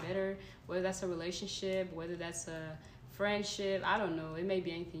something better, whether that's a relationship, whether that's a friendship, I don't know. It may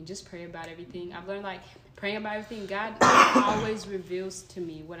be anything. Just pray about everything. I've learned like praying about everything, God always reveals to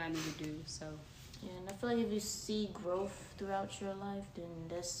me what I need to do. So yeah, and I feel like if you see growth throughout your life, then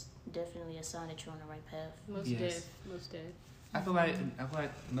that's definitely a sign that you're on the right path. Most deaf. I feel like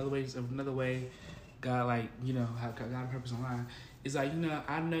another way God, like, how God purpose online is like,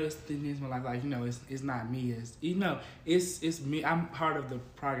 I noticed things in my life, like, it's not me, it's me. I'm part of the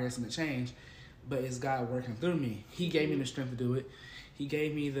progress and the change, but it's God working through me. He gave me the strength to do it. He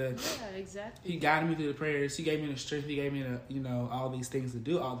gave me He guided me through the prayers. He gave me the strength. He gave me the, all these things to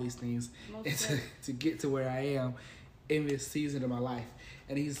do all these things and to get to where I am in this season of my life.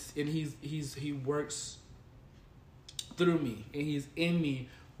 And he works through me, and He's in me,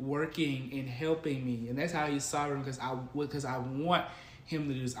 working and helping me, and that's how He's sovereign. Because I want Him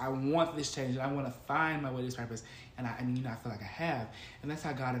to do this. I want this change, and I want to find my way to this purpose. And I feel like I have, and that's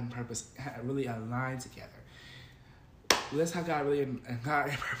how God and purpose really align together. That's how God and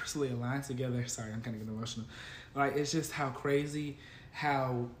purposely align together. Sorry, I'm kind of getting emotional. Like, it's just how crazy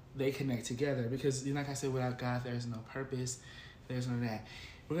how they connect together. Because, like I said, without God, there's no purpose. There's none of that.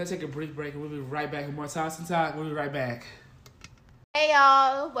 We're going to take a brief break, and we'll be right back with more Toss and Talk. We'll be right back. Hey,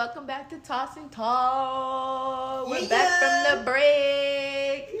 y'all. Welcome back to Toss and Talk. We're back from the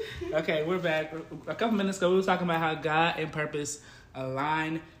break. Okay, we're back. A couple minutes ago, we were talking about how God and purpose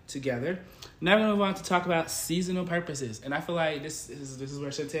align together. Now we're going to move on to talk about seasonal purposes. And I feel like this is where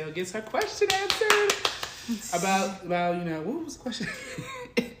Chantel gets her question answered. about what was the question?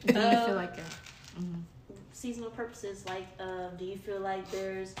 Do you feel like seasonal purposes, like, do you feel like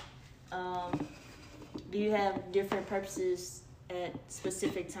there's, do you have different purposes at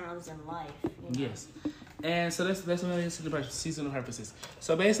specific times in life? Yes. And so that's what it is to the seasonal purposes.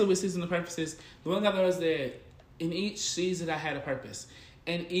 So basically with seasonal purposes, the one thing I noticed that in each season I had a purpose.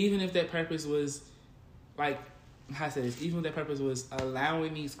 And even if that purpose was, like, how I say this, even if that purpose was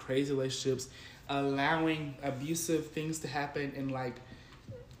allowing these crazy relationships, allowing abusive things to happen, and like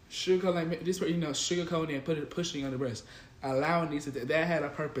sugarcoating and pushing on the breast. allowing these that had a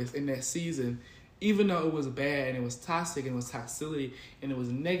purpose in that season, even though it was bad and it was toxic and it was toxicity and it was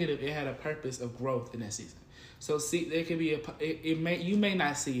negative, it had a purpose of growth in that season. So see, there can be you may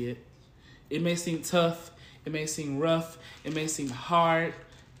not see it. It may seem tough. It may seem rough. It may seem hard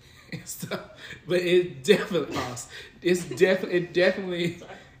and stuff, but it definitely costs. It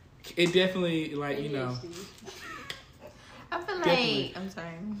definitely like, you know. I feel like I'm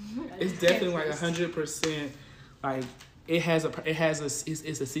sorry. It's definitely like 100%. Like it's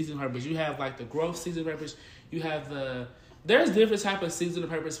a season purpose. You have like the growth season purpose. You have there's different type of seasonal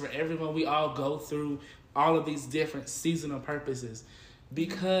purpose for everyone. We all go through all of these different seasonal purposes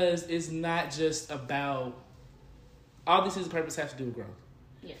because it's not just about all these seasonal purpose has to do with growth.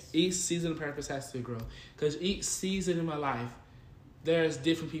 Yes. Each season of purpose has to do with growth because each season in my life, there's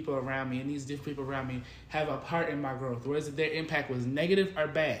different people around me, and these different people around me have a part in my growth. Whether their impact was negative or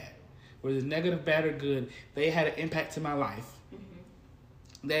bad, whether it's negative, bad, or good, they had an impact to my life.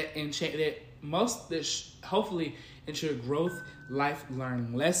 Mm-hmm. Hopefully ensure growth, life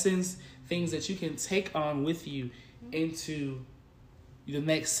learning lessons, things that you can take on with you into the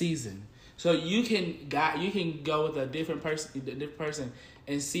next season. So you can go with a different person,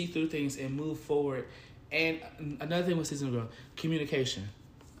 and see through things and move forward. And another thing with seasonal growth, communication.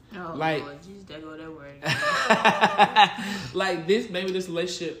 Oh, like, Lord, Jesus, there go that word. like this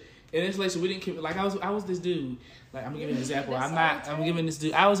relationship. In this relationship, we didn't like. I was this dude. Like, I'm gonna give you an example. I'm giving this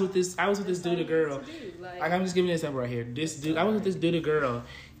dude. I was with this dude, a girl. Like, I'm just giving you an example right here. This dude. I was with this dude, a girl,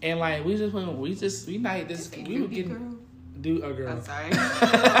 and like we were getting dude, a girl. I'm sorry.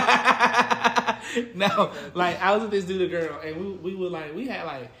 No, like I was with this dude, a girl, and we were like, we had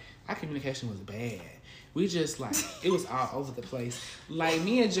like our communication was bad. We just like it was all over the place. Like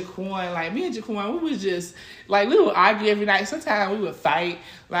me and Jaquan, we was just like we would argue every night. Sometimes we would fight.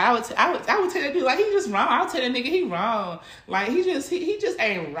 Like I would tell that dude like he just wrong. I would tell that nigga he wrong. Like he just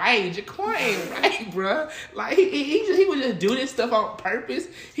ain't right. Jaquan ain't right, bruh. Like he would just do this stuff on purpose.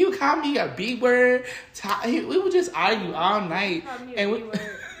 He would call me a B word. We would just argue all night. And we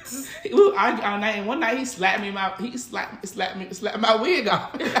would argue all night. And one night he slapped my wig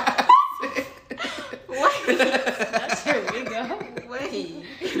off. Wait. That's your wig off. Wait.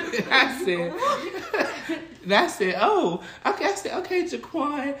 I said, oh, okay. I said, okay,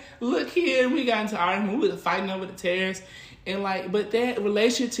 Jaquan, look here. We got into argument. We were fighting over the terrace. And like, but that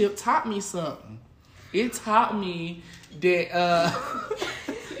relationship taught me something. It taught me that,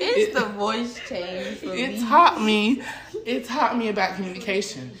 It's the voice change for me. It taught me about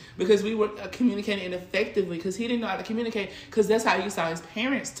communication because we were communicating ineffectively because he didn't know how to communicate because that's how you saw his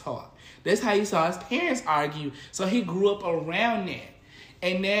parents talk. That's how you saw his parents argue. So he grew up around that.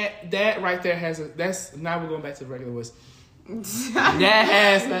 And that right there that's now we're going back to the regular voice.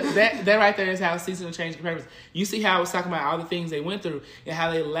 that right there is how seasonal change purpose. You see how I was talking about all the things they went through and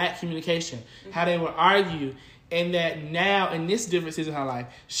how they lacked communication, how they would argue, and that now in this different season of her life,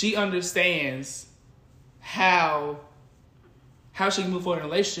 she understands how she can move forward in a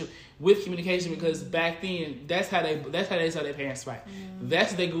relationship with communication because back then that's how they saw their parents fight. Mm-hmm.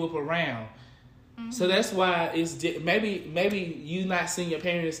 That's what they grew up around. Mm-hmm. So that's why it's maybe you not seeing your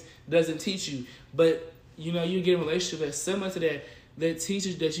parents doesn't teach you, but you know you get a relationship that's similar to that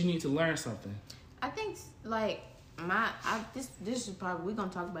teaches that you need to learn something. I think like this is probably we're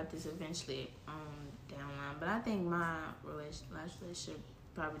gonna talk about this eventually down the line, but I think my relationship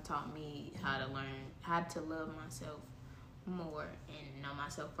probably taught me how to love myself more and know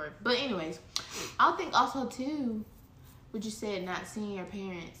myself first. But anyways, I think also too what you said, not seeing your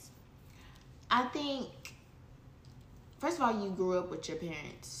parents. I think first of all you grew up with your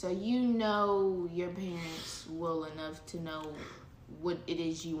parents, so you know your parents well enough to know what it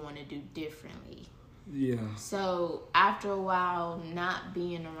is you want to do differently. Yeah. So after a while not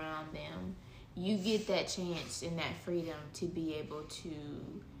being around them, you get that chance and that freedom to be able to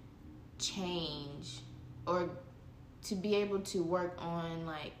change or to be able to work on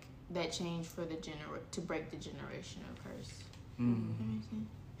like that change for to break the generational curse. Mm-hmm.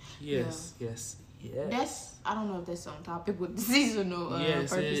 Yes. That's I don't know if that's on topic with the seasonal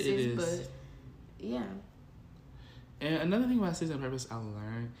purposes, it is. But yeah. And another thing about seasonal purpose I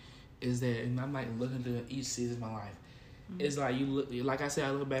learned is that, and I'm like looking through each season of my life, it's like you look, like I said,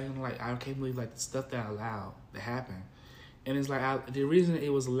 I look back and like I can't believe like the stuff that I allowed to happen, and it's like the reason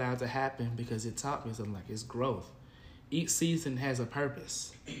it was allowed to happen because it taught me something, like it's growth. Each season has a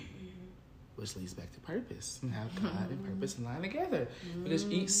purpose, which leads back to purpose and how God and purpose align together. Because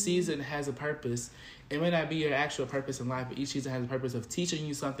each season has a purpose. It may not be your actual purpose in life, but each season has a purpose of teaching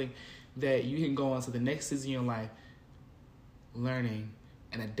you something that you can go on to the next season of your life, learning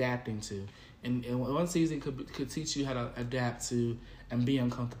and adapting to. And one season could teach you how to adapt to and be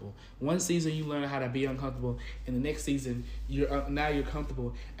uncomfortable. One season you learn how to be uncomfortable, and the next season you're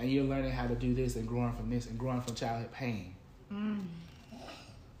comfortable and you're learning how to do this and growing from this and growing from childhood pain.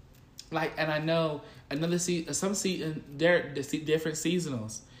 Like, and I know some season they're different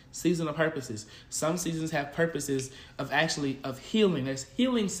seasonal purposes. Some seasons have purposes of healing. There's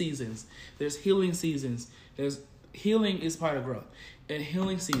healing seasons. There's healing is part of growth. And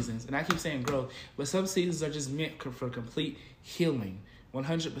healing seasons, and I keep saying growth, but some seasons are just meant for complete healing.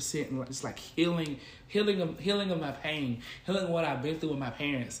 100%. It's like healing of my pain, healing what I've been through with my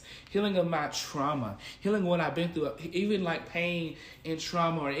parents, healing of my trauma, healing what I've been through, even like pain and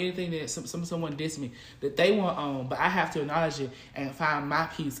trauma or anything that someone did to me that they want on, but I have to acknowledge it and find my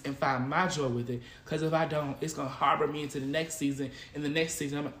peace and find my joy with it. Because if I don't, it's gonna harbor me into the next season. In the next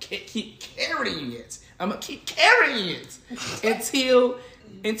season, I'm gonna keep carrying it.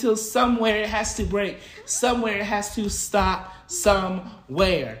 Until somewhere it has to break. Somewhere it has to stop.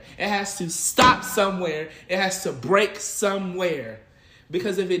 Somewhere it has to stop. Somewhere it has to break. Somewhere,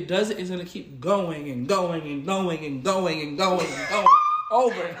 because if it doesn't, it's gonna keep going and going and going and going and going and going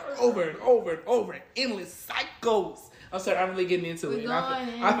over and over and over and over. Endless cycles. I'm sorry, I'm really getting into it.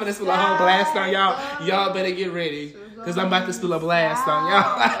 I'm gonna spill a whole blast on y'all. Y'all better get ready, because I'm about to spill a blast on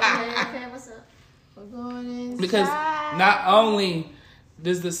y'all. Okay, what's up? We're going inside. Because not only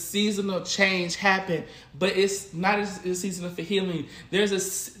does the seasonal change happen, but it's not a season for healing. There's a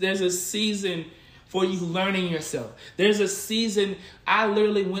season for you learning yourself. There's a season. I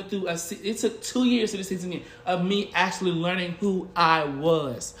literally went through it took 2 years to the season of me actually learning who I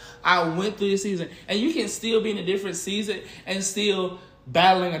was. I went through this season, and you can still be in a different season and still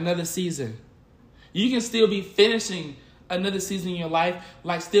battling another season. You can still be finishing another season in your life,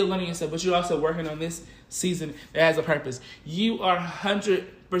 like still learning yourself, but you're also working on this season that has a purpose. You are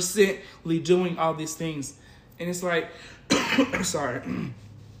 100% doing all these things, and it's like, sorry,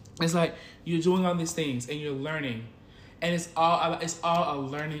 it's like you're doing all these things and you're learning, and it's all a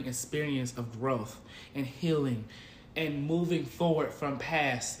learning experience of growth and healing and moving forward from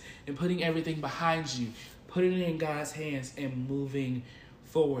past and putting everything behind you, putting it in God's hands and moving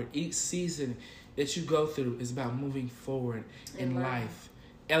forward. Each season that you go through is about moving forward in life,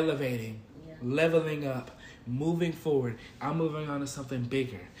 elevating, leveling up, moving forward. I'm moving on to something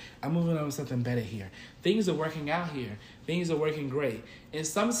bigger. I'm moving on to something better here. Things are working out here. Things are working great. In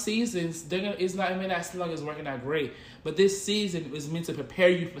some seasons, it may not seem like it's working out great, but this season is meant to prepare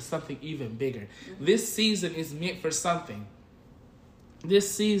you for something even bigger. Mm-hmm. This season is meant for something. Each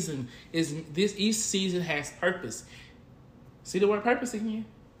season has purpose. See the word purpose in here?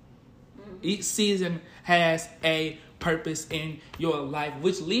 Each season has a purpose in your life,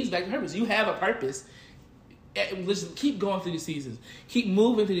 which leads back to purpose. You have a purpose. Just keep going through the seasons. Keep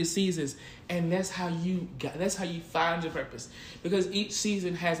moving through the seasons, and that's how you find your purpose. Because each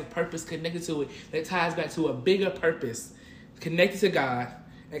season has a purpose connected to it that ties back to a bigger purpose, connected to God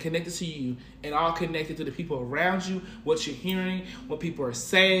and connected to you, and all connected to the people around you, what you're hearing, what people are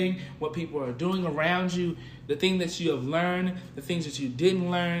saying, what people are doing around you, the thing that you have learned, the things that you didn't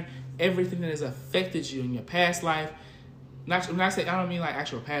learn. Everything that has affected you in your past life. When I don't mean like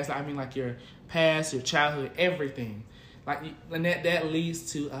actual past life, I mean like your past, your childhood, everything. And that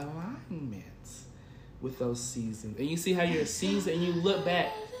leads to alignment with those seasons. And you see how your season, and you look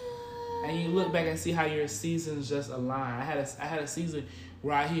back and see how your seasons just align. I had a season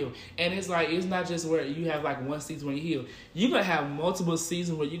where I healed. And it's not just where you have like one season where you heal. You're going to have multiple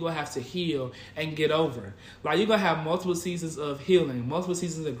seasons where you're going to have to heal and get over. Like, you're going to have multiple seasons of healing, multiple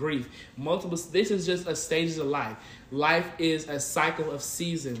seasons of grief, this is just a stages of life. Life is a cycle of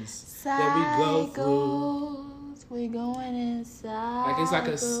seasons that we go through. We're going inside. It's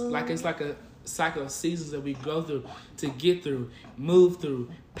like a cycle of seasons that we go through to get through, move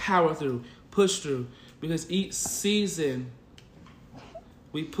through, power through, push through. Because each season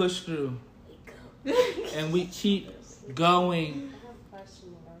we push through and we keep going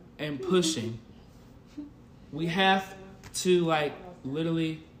and pushing. We have to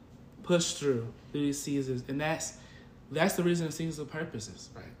literally push through these seasons, and that's the reason the seasons of purposes,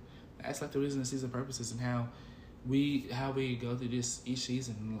 right? That's the reason the season of purposes, and how we go through this each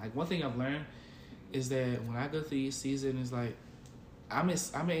season. Like, one thing I've learned is that when I go through each season, it's like I'm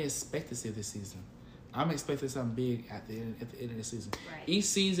in expectancy of this season. I'm expecting something big at the end of the season. Right. Each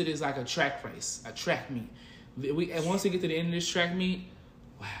season is like a track race, a track meet. And once we get to the end of this track meet,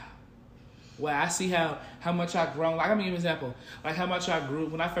 wow, I see how much I've grown. Like, I'm gonna give you an example. Like, how much I grew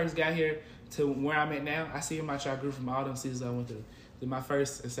when I first got here to where I'm at now. I see how much I grew from all them seasons I went through. My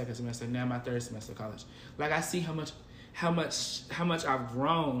first and second semester, now my third semester of college. Like, I see how much how much I've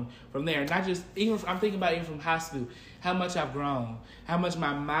grown from there. Not just I'm thinking about even from high school, how much I've grown, how much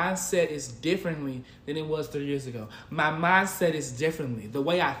my mindset is differently than it was 3 years ago. My mindset is differently. The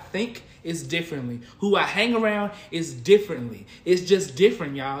way I think is differently. Who I hang around is differently. It's just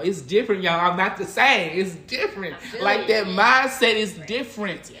different, y'all. It's different, y'all. I'm not the same. It's different. Like that mindset is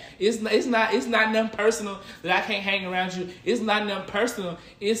different. Yeah. It's not nothing personal that I can't hang around you. It's not nothing personal.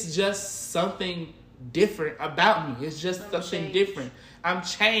 It's just something different about me. It's just something different. I'm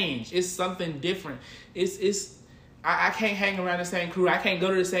changed. It's something different. I can't hang around the same crew. I can't go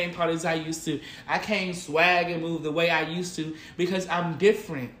to the same parties I used to. I can't swag and move the way I used to because I'm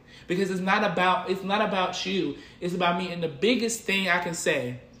different. Because it's not about you. It's about me. And the biggest thing I can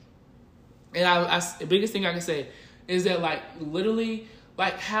say, the biggest thing I can say is that like literally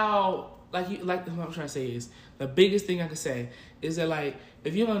like how like what I'm trying to say is the biggest thing I can say is that like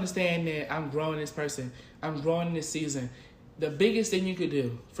if you don't understand that I'm growing this person, I'm growing in this season. The biggest thing you could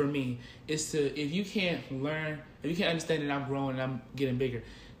do for me is if you can't understand that I'm growing and I'm getting bigger,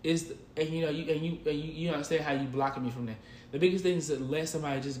 you understand how you blocking me from that. The biggest thing is to let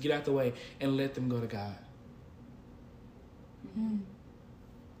somebody just get out the way and let them go to God.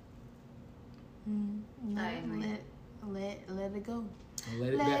 Let it go.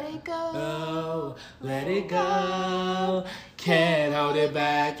 Let it go. Let it go. Can't hold it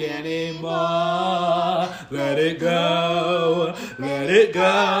back anymore. Let it go. Let it go.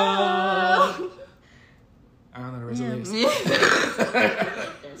 I don't know the rest of the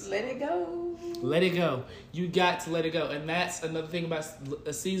lyrics. Let it go. Let it go. You got to let it go. And that's another thing about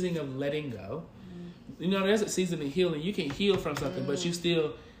a season of letting go. You know, there's a season of healing. You can heal from something, but you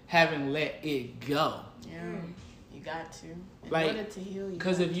still haven't let it go. Yeah. You got to. In order to heal,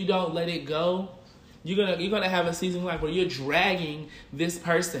 because if you don't let it go, you're gonna have a season like where you're dragging this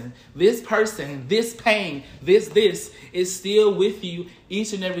person, this pain, this is still with you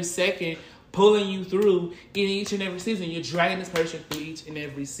each and every second, pulling you through in each and every season. You're dragging this person through each and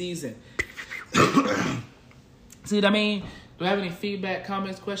every season. See what I mean? Do I have any feedback,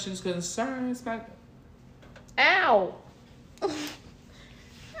 comments, questions, concerns? Ow!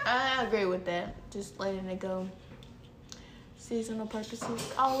 I agree with that. Just letting it go. Seasonal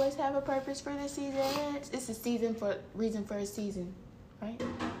purposes always have a purpose for the season. It's a reason for a season, right?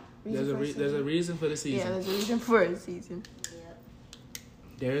 There's a reason for the season. Yeah, there's a reason for a season. Yep.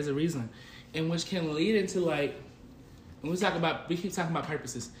 There is a reason, and which can lead into like when we keep talking about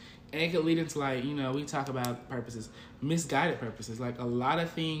purposes, and it can lead into like we talk about purposes, misguided purposes. Like a lot of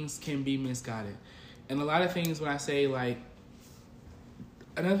things can be misguided, and a lot of things when I say like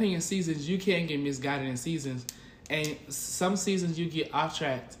another thing in seasons, you can get misguided in seasons. And some seasons you get off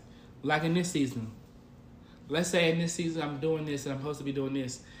track, like in this season. Let's say in this season I'm doing this and I'm supposed to be doing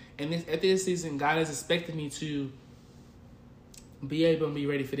this. And at this season, God is expecting me to be able to be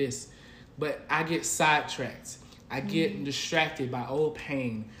ready for this. But I get sidetracked. I get distracted by old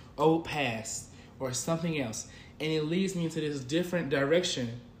pain, old past, or something else. And it leads me into this different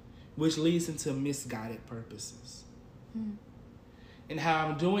direction, which leads into misguided purposes. And how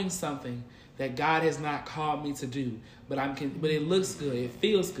I'm doing something that God has not called me to do, but it looks good, it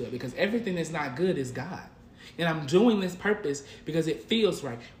feels good, because everything that's not good is God, and I'm doing this purpose because it feels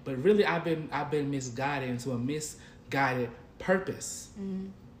right. But really, I've been misguided into a misguided purpose.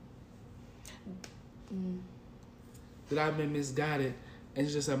 That I've been misguided, and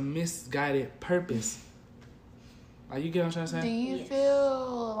it's just a misguided purpose. Are you get what I'm trying to say? Do you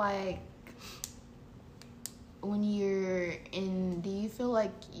feel like when you're do you feel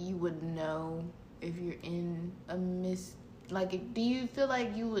like you would know if you're in a do you feel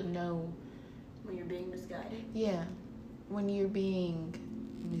like you would know when you're being misguided? Yeah, when you're being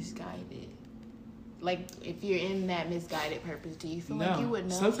misguided. Like if you're in that misguided purpose, do you feel like you would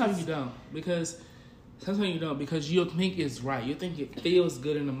know? Sometimes you don't because you think it's right. You think it feels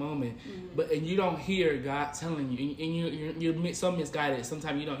good in the moment, and you don't hear God telling you, and you're so misguided.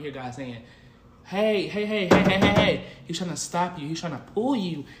 Sometimes you don't hear God saying, Hey. He's trying to stop you. He's trying to pull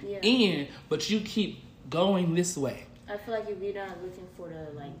you in, but you keep going this way. I feel like if you're not looking for the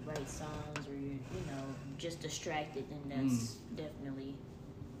right signs, or you're just distracted, then that's definitely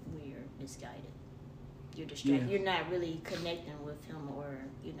where you're misguided. You're distracted. You're not really connecting with him, or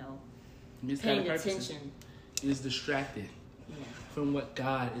paying attention. Is distracted from what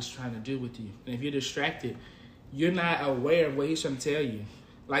God is trying to do with you. And if you're distracted, you're not aware of what he's trying to tell you.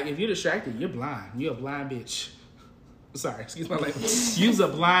 Like, if you're distracted, you're blind. You're a blind bitch. Sorry, excuse my language. Use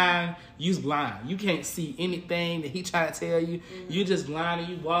blind. You can't see anything that he trying to tell you. Mm-hmm. You just blind and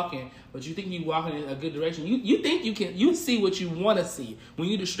you walking, but you think you walking in a good direction. You think you see what you want to see. When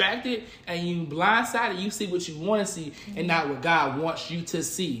you distracted and you blindsided, you see what you want to see and not what God wants you to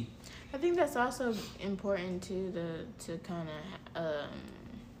see. I think that's also important too, to kind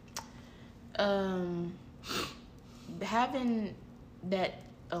of having that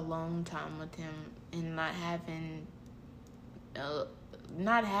alone time with him and not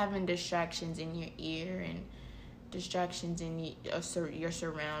having distractions in your ear and distractions in your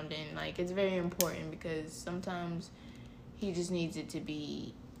surrounding. Like, it's very important because sometimes he just needs it to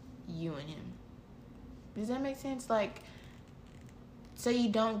be you and him. Does that make sense? Like, so you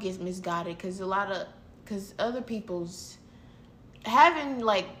don't get misguided, because other people's having,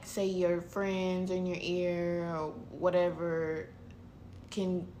 like, say your friends in your ear or whatever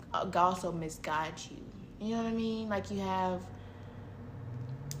can also misguide you. You know what I mean? Like, you have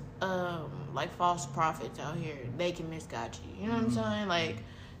like false prophets out here. They can misguide you. You know what I'm saying? Like,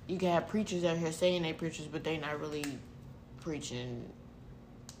 you can have preachers out here saying they preachers, but they not really preaching.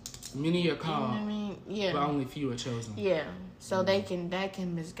 Many are called, you know what I mean? Yeah, but only few are chosen. Yeah, so that can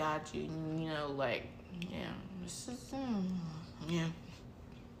misguide you. You know, like, yeah, it's just, yeah.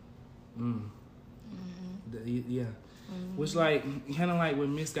 Yeah. Which, like, kind of like with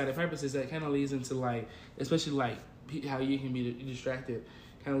misguided purposes, that kind of leads into, like, especially like how you can be distracted,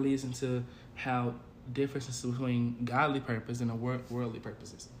 kind of leads into how differences between godly purpose and worldly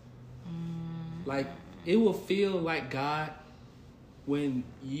purposes. Like, it will feel like God when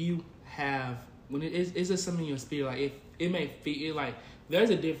it's just something in your spirit. Like, it may feel like there's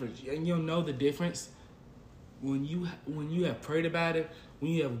a difference, and you'll know the difference when you have prayed about it,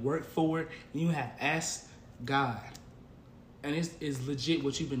 when you have worked for it, when you have asked God. And it's legit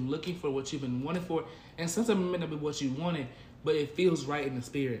what you've been looking for, what you've been wanting for. And sometimes it may not be what you wanted, but it feels right in the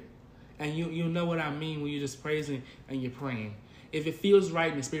spirit. And you know what I mean when you're just praising and you're praying. If it feels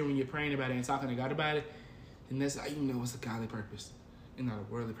right in the spirit when you're praying about it and talking to God about it, then that's how you know it's a godly purpose and not a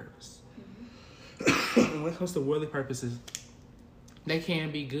worldly purpose. Mm-hmm. And when it comes to worldly purposes, they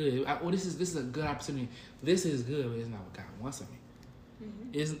can be good. This is a good opportunity. This is good, but it's not what God wants of me.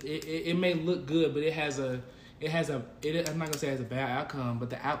 Mm-hmm. It may look good, but I'm not gonna say it has a bad outcome, but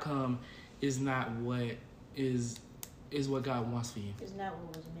the outcome is not what is what God wants for you. It's not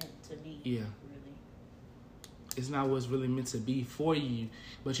what was meant to be. Yeah. Really. It's not what's really meant to be for you,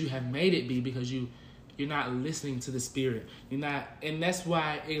 but you have made it be because you're not listening to the Spirit. And that's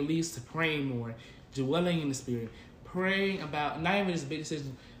why it leads to praying more, dwelling in the Spirit, praying about not even this big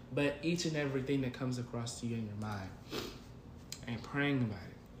decision, but each and everything that comes across to you in your mind, and praying about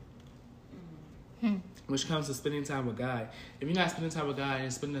it. Mm-hmm. Which comes to spending time with God. If you're not spending time with God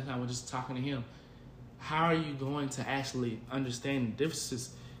and spending time with just talking to Him, how are you going to actually understand the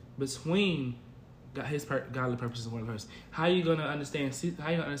differences between His godly purposes and worldly purposes? How are you going to understand?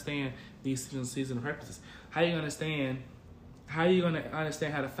 These seasons of purposes? How are you going to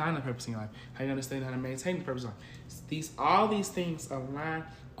understand how to find the purpose in your life? How are you going to understand how to maintain the purpose in your life? All these things align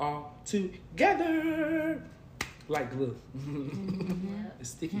all together like glue. Mm-hmm.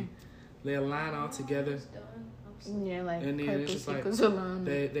 It's sticky. They align all together. Yeah, like, and then purpose it's just equals like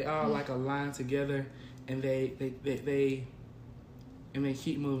alignment. they all like align together, and they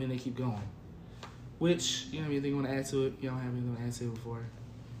keep moving, they keep going. Which, you know, anything you want to add to it? You don't have anything to add to it before?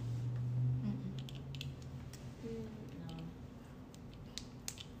 No.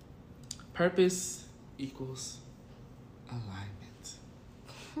 Purpose equals alignment.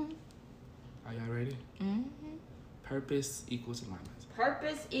 Are y'all ready? Mm-hmm. Purpose equals alignment.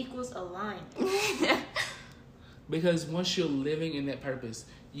 Purpose equals alignment. Because once you're living in that purpose,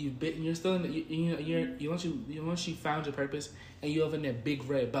 you're still in once you found your purpose and you're in that big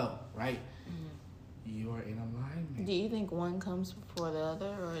red bow, right? Mm-hmm. You're in alignment. Do you think one comes before the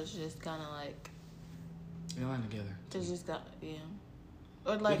other, or it's just kind of like they align together? It's just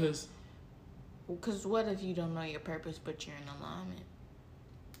or like, because what if you don't know your purpose but you're in alignment?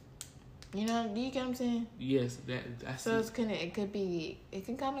 You know, do you get what I'm saying? Yes, so it can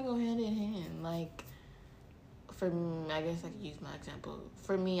kind of go hand in hand. Like, for me, I guess I could use my example.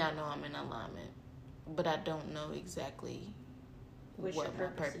 For me, I know I'm in alignment, but I don't know exactly what my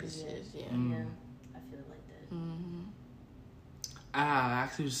purpose is. Yeah. Mm-hmm. Yeah, I feel like that. Mm-hmm. I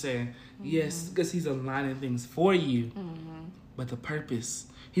actually was saying, mm-hmm. Yes, because He's aligning things for you, mm-hmm. but the purpose,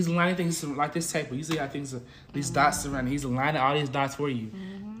 He's aligning things like this table. You see how these mm-hmm. dots surrounding. He's aligning all these dots for you.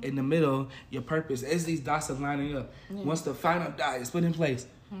 Mm-hmm. In the middle, your purpose, as these dots are lining up, once the final dot is put in place,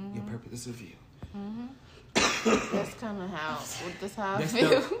 mm-hmm. your purpose is revealed. Mm-hmm. That's kind of how. That's how I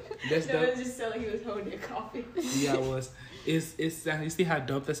feel. That's No, dope. it just sounded like he was holding a coffee. Yeah, it was. It's you see how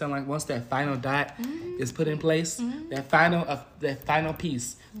dope that sound like once that final dot is put in place, that final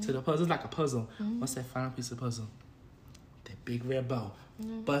piece to the puzzle. It's like a puzzle. Once that final piece of the puzzle, that big red bow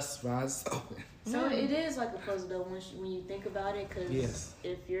bust rise open. So it is like a puzzle though when you think about it, because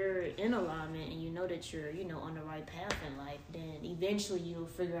if you're in alignment and you know that you're on the right path in life, then eventually you'll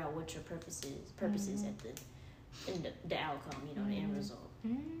figure out what your purpose is at the outcome, the end result.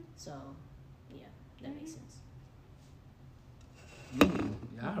 So yeah, that makes sense.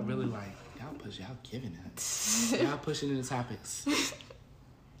 Y'all really y'all giving it. Y'all pushing in the topics.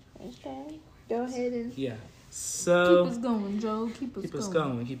 Okay. Go ahead and So keep us going, Joe. Keep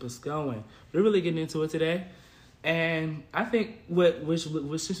us going. We're really getting into it today, and I think since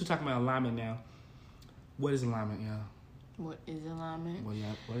we're talking about alignment now, what is alignment, y'all? What is alignment? Well,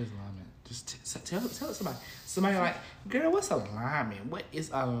 yeah, what is alignment? Just tell somebody like, girl, what's alignment? What is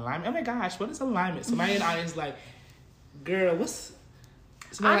alignment? Oh my gosh, what is alignment? Somebody in the audience like, girl, what's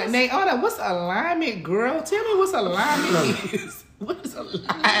somebody like, Nate, what's alignment, girl? Tell me what's alignment is. What is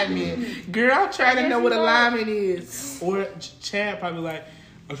alignment? Girl, I'm trying to know what alignment is. Or Chad probably like,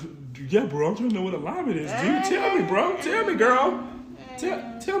 yeah, bro, I'm trying to know what alignment is. Dude, tell me, bro. Tell me, girl.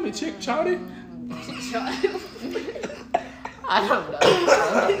 Tell me, chick, chowdy. I don't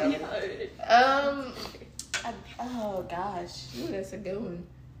know. Oh gosh, ooh, that's a good one.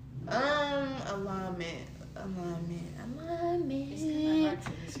 Alignment. It's kind of hard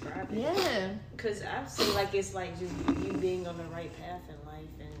to describe it. Yeah, because I feel like it's like just you being on the right path in life,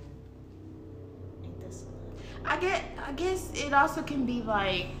 and I think that's alignment. I guess it also can be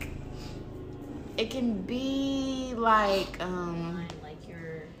like. It can be like Like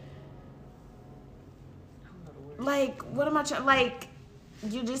you're. I don't know the word. like what am I trying? Like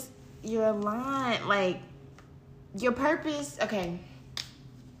you're aligned. Like your purpose. Okay.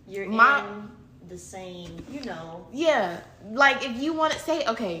 You're in the same, Yeah, like if you want to say,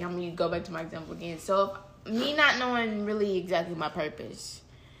 okay, I'm gonna go back to my example again. So if me not knowing really exactly my purpose,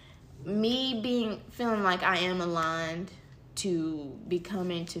 me feeling like I am aligned to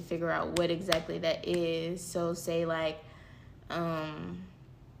becoming to figure out what exactly that is. So say like God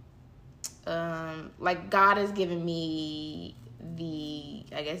has given me the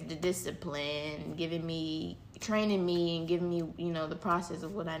discipline, training me and giving me, the process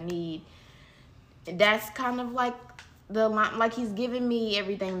of what I need. That's kind of like like he's giving me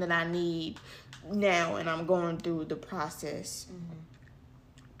everything that I need now, and I'm going through the process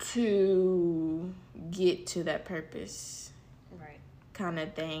to get to that purpose. Right. Kind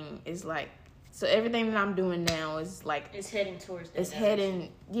of thing is like, so everything that I'm doing now is like it's heading towards that it's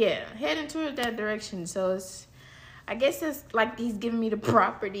direction. heading towards that direction. So I guess it's like he's giving me the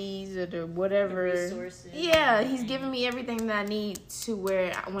properties or the whatever. The resources. Yeah, he's giving me everything that I need to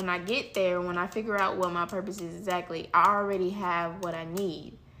where when I get there, when I figure out what my purpose is exactly, I already have what I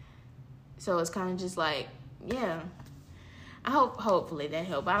need. So it's kind of just like, yeah. Hopefully that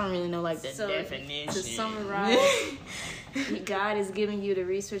helped. I don't really know like the definition. To summarize, God is giving you the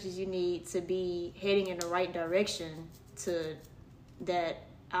resources you need to be heading in the right direction to that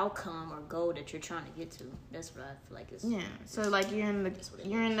outcome or goal that you're trying to get to. That's what I feel like is. Yeah. So like you're in a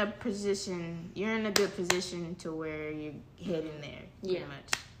good position to where you're heading there. Pretty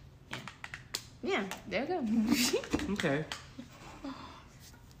much. Yeah. There you go. Okay.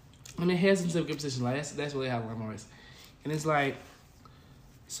 When it heads into a good position, like that's really how alignment works. And it's like,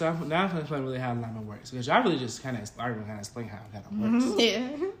 so I'm going to explain really how alignment works, because y'all really just kind of started to explain how it kind of works. Yeah.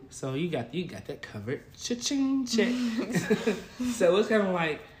 So you got that covered. Cha-ching, check. So it's kind of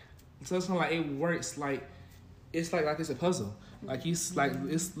like it works like it's like it's a puzzle. Like this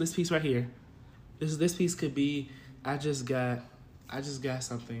piece right here. This piece could be I just got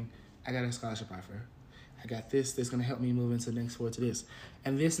something. I got a scholarship offer. I got this that's gonna help me move into the next forward to this.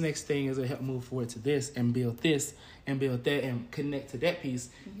 And this next thing is gonna help move forward to this and build that and connect to that piece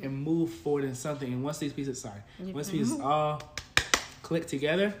and move forward in something. And once these pieces all click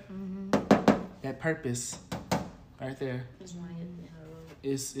together, that purpose right there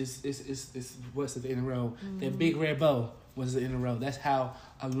is what's at the end of the road. That big red bow was at the end of the road. That's how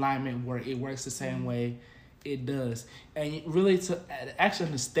alignment works. It works the same way. It does. And really, to actually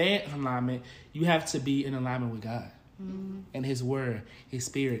understand alignment, you have to be in alignment with God and His Word, His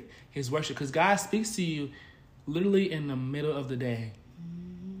Spirit, His worship. Because God speaks to you literally in the middle of the day.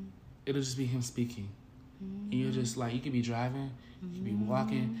 It'll just be Him speaking. And you're just like, you could be driving, you could be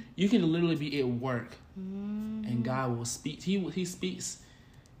walking, you can literally be at work, and God will speak. He speaks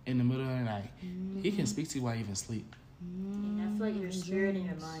in the middle of the night. He can speak to you while you even sleep. And I feel like your spirit and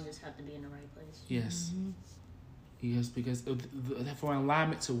your mind just have to be in the right place. Yes. Yes, because for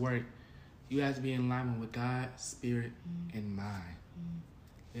alignment to work, you have to be in alignment with God, spirit, and mind.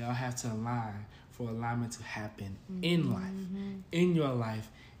 They all have to align for alignment to happen in life. In your life,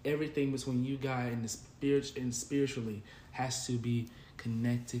 everything between you, God, and the spirit and spiritually has to be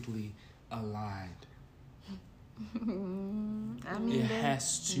connectedly aligned. It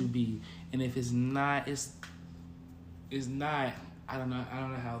has to be. And if it's not, it's not. I don't know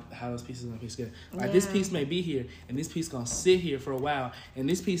how those pieces are gonna piece together. Like this piece may be here, and this piece gonna sit here for a while, and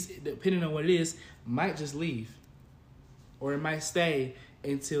this piece, depending on what it is, might just leave, or it might stay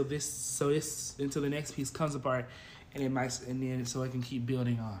until until the next piece comes apart, and then so it can keep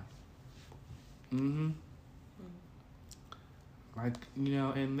building on. Like, you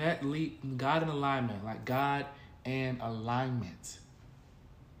know, and that God in alignment, like God and alignment.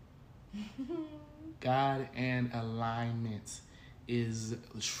 God and alignment is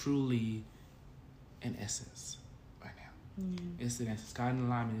truly an essence right now. It's an essence. God and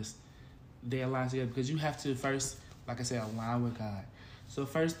alignment is, they align together because you have to first, like I said, align with God. So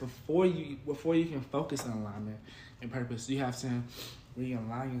first, before you can focus on alignment and purpose, you have to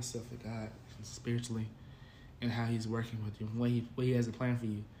realign yourself with God spiritually and how He's working with you, what He has a plan for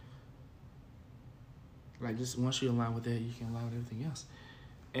you. Like, just once you align with that, you can align with everything else.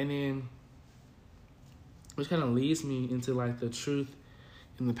 And then, which kind of leads me into like the truth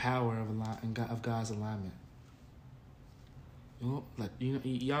and the power of God's alignment. Y'all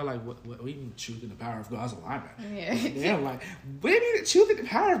like what do you mean the truth and the power of God's alignment? Yeah. They're like, what do you mean the truth and the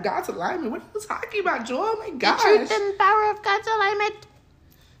power of God's alignment? What are you talking about, Joy? Oh my gosh. The truth and power of God's alignment.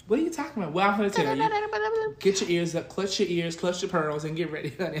 What are you talking about? Well, I'm going to tell you. Get your ears up, clutch your pearls, and get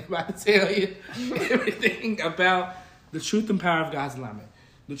ready, honey. I'm about to tell you everything about the truth and power of God's alignment.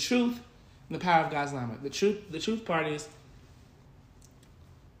 The truth and the power of God's alignment. The truth part is,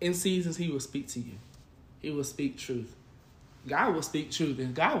 in seasons, He will speak to you. He will speak truth. God will speak truth,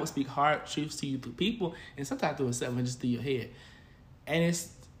 and God will speak hard truths to you through people, and sometimes through Himself and just through your head.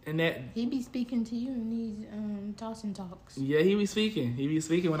 And that He be speaking to you in these toss and talks. Yeah, He be speaking. He be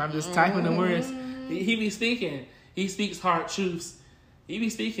speaking when I'm just typing the words. He be speaking. He speaks hard truths. He be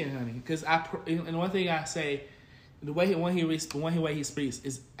speaking, honey. Because and one thing I say, the way He speaks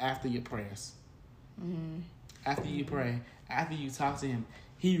is after your prayers. After you pray, after you talk to Him,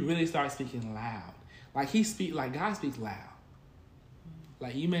 He really starts speaking loud. Like God speaks loud.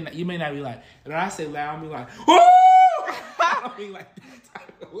 Like you may not be like, and when I say loud, I mean like, woo! I don't mean like that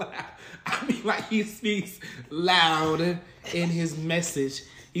type of loud. I mean like He speaks loud in His message.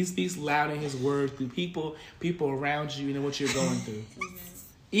 He speaks loud in His word through people around you and what you're going through.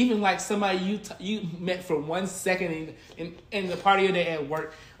 Even like somebody you met for 1 second in the part of your day at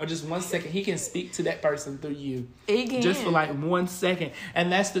work, or just 1 second, He can speak to that person through you. Just for like 1 second.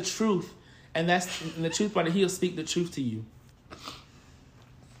 And that's the truth. And that's the truth part. He'll speak the truth to you.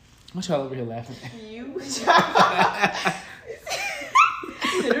 What y'all over here laughing at? You.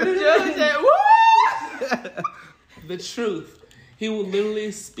 The truth. He will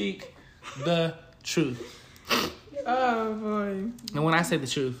literally speak the truth. Oh boy. And when I say the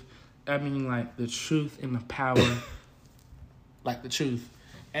truth, I mean like the truth and the power. Like the truth.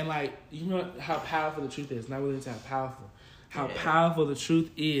 And like, you know how powerful the truth is. Not really into how powerful. How powerful the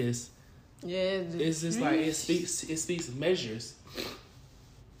truth is. Yeah. It's just like it speaks measures.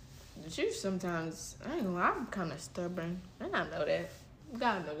 The truth sometimes, I ain't gonna lie, I'm kind of stubborn. And I know that.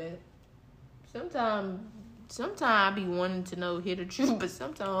 God know that. Sometimes I be wanting to hear the truth, but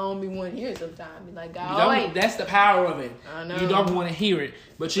sometimes I don't be wanting to hear it sometimes. I be like, God, wait. That's the power of it. I know. You don't want to hear it,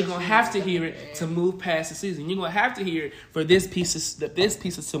 but you're going to have to hear it to move past the season. You're going to have to hear it for this piece of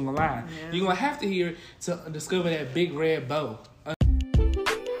to align. Yeah. You're going to have to hear it to discover that big red bow.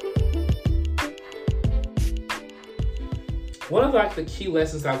 One of like the key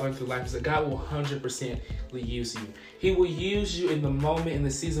lessons I learned through life is that God will 100% use you. He will use you in the moment, in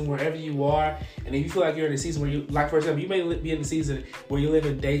the season, wherever you are. And if you feel like you're in a season where you, like for example, you may be in a season where you're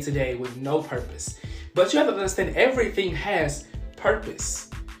living day to day with no purpose. But you have to understand everything has purpose.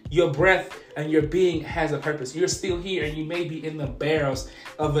 Your breath and your being has a purpose. You're still here and you may be in the barrels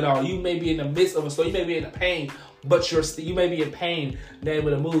of it all. You may be in the midst of a storm. You may be in pain, but you may be in pain, not able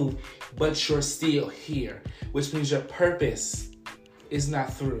to move, but you're still here. Which means your purpose is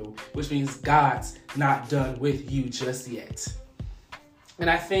not through. Which means God's not done with you just yet. And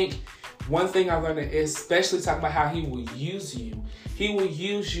I think one thing I learned, especially talking about how He will use you. He will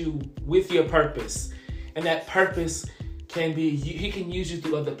use you with your purpose. And that purpose can be, He can use you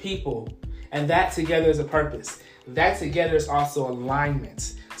through other people. And that together is a purpose. That together is also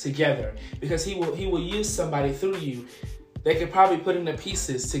alignment together. Because He will use somebody through you they could probably put in the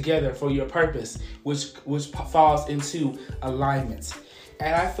pieces together for your purpose, which falls into alignment.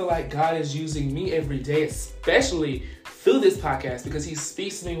 And I feel like God is using me every day, especially through this podcast, because he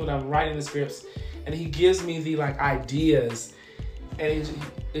speaks to me when I'm writing the scripts, and he gives me the ideas, and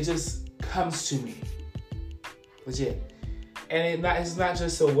it just comes to me, legit. And it's not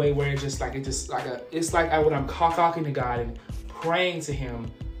just a way where it's like when I'm talking to God and praying to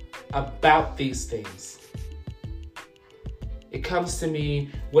him about these things. It comes to me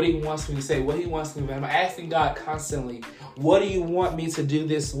what he wants me to say, what he wants me to do. I'm asking God constantly, what do you want me to do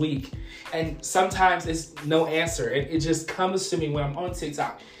this week? And sometimes it's no answer. It just comes to me when I'm on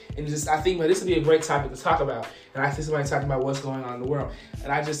TikTok. And I think this would be a great topic to talk about. And I see somebody talking about what's going on in the world.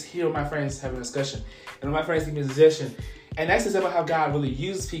 And I just hear my friends having a discussion. And my friends give me a suggestion. And that's just about how God really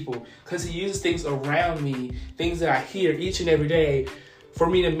uses people. Because he uses things around me, things that I hear each and every day, for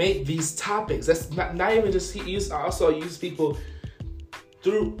me to make these topics. That's not even just I also use people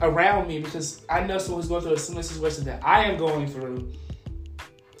around me, because I know someone's going through a similar situation that I am going through.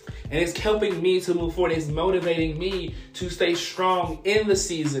 And it's helping me to move forward. It's motivating me to stay strong in the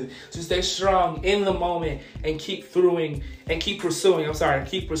season, to stay strong in the moment, and keep pursuing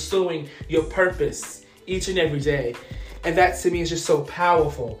your purpose each and every day. And that to me is just so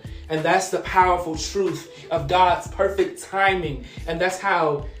powerful. And that's the powerful truth of God's perfect timing. And that's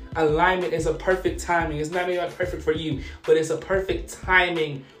how alignment is a perfect timing. It's not maybe not perfect for you, but it's a perfect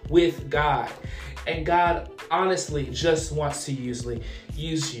timing with God. And God honestly just wants to use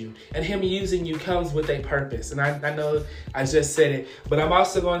you. And him using you comes with a purpose. And I know I just said it, but I'm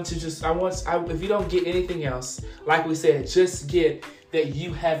also going to if you don't get anything else, like we said, just get that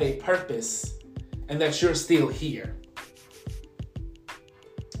you have a purpose and that you're still here.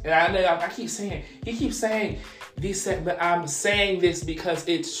 And I know he keeps saying these, but I'm saying this because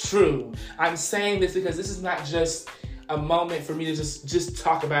it's true. I'm saying this because this is not just a moment for me to just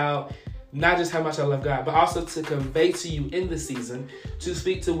talk about not just how much I love God, but also to convey to you in the season, to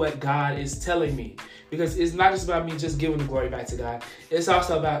speak to what God is telling me. Because it's not just about me just giving the glory back to God. It's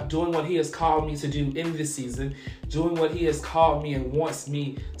also about doing what he has called me to do in this season, doing what he has called me and wants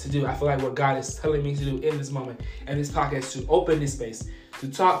me to do. I feel like what God is telling me to do in this moment and this podcast, to open this space, to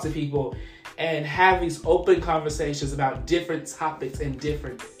talk to people and have these open conversations about different topics and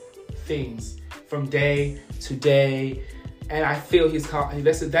different things from day to day. And I feel he's calling.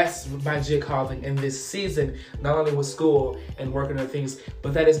 That's my legit calling in this season, not only with school and working on things,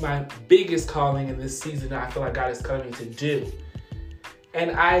 but that is my biggest calling in this season that I feel like God is calling me to do.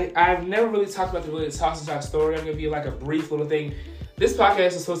 And I've never really talked about the really Toss Talk story. I'm going to give you like a brief little thing. This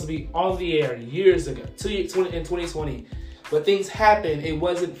podcast was supposed to be on the air years ago, in 2020. But things happened. It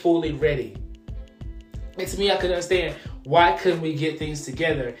wasn't fully ready. And to me, I could understand why couldn't we get things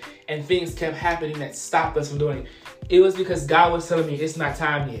together, and things kept happening that stopped us from doing it. It was because God was telling me it's not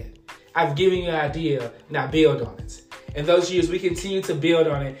time yet. I've given you an idea, now build on it. And those years we continued to build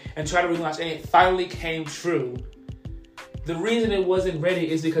on it and try to relaunch, and it finally came true. The reason it wasn't ready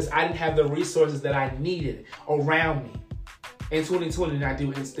is because I didn't have the resources that I needed around me in 2020 than I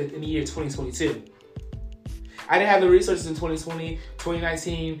do in the year 2022. I didn't have the resources in 2020,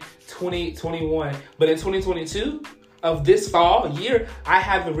 2019, 2021, but in 2022 of this fall year, I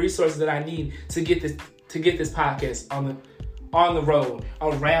have the resources that I need to get this podcast on the road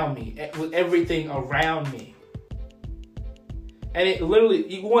around me, with everything around me. And it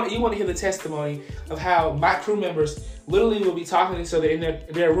literally, you want to hear the testimony of how my crew members literally will be talking to each other in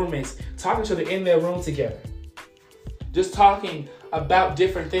their roommates, talking to each other in their room together, just talking about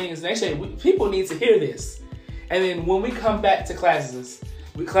different things. And they say people need to hear this. And then when we come back to classes,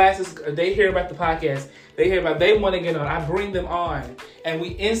 they hear about the podcast, they want to get on. I bring them on, and they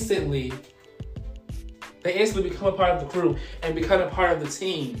instantly become a part of the crew and become a part of the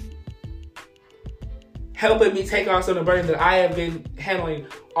team, helping me take on some of the burden that I have been handling,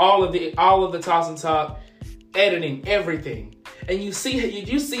 all of the Toss and Talk, editing, everything. And you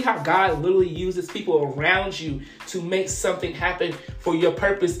see how God literally uses people around you to make something happen for your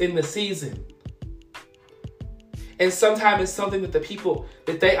purpose in the season. And sometimes it's something that the people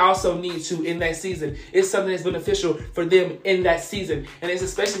that they also need to in that season. It's something that's beneficial for them in that season. And it's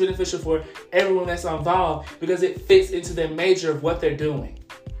especially beneficial for everyone that's involved because it fits into their major of what they're doing.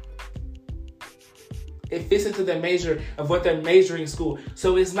 It fits into their major of what they're majoring in school.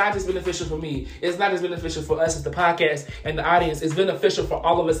 So it's not just beneficial for me. It's not just beneficial for us as the podcast and the audience. It's beneficial for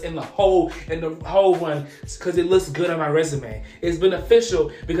all of us in the whole run because it looks good on my resume. It's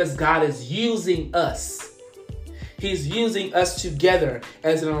beneficial because God is using us. He's using us together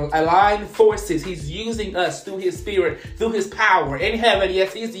as aligned forces. He's using us through his spirit, through his power in heaven.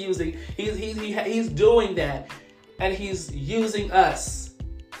 Yes, he's doing that. And he's using us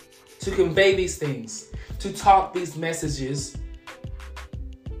to convey these things, to talk these messages.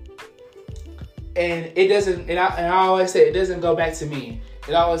 And it doesn't, and I always say, it doesn't go back to me.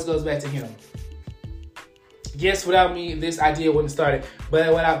 It always goes back to him. Yes, without me, this idea wouldn't have started. But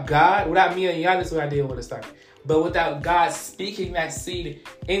without God, without me and y'all, this idea wouldn't have started. But without God speaking that seed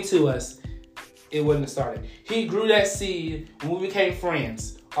into us, it wouldn't have started. He grew that seed when we became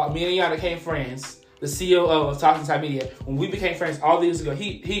friends. Me and y'all became friends. The CEO of Talking Time Media, when we became friends all these years ago,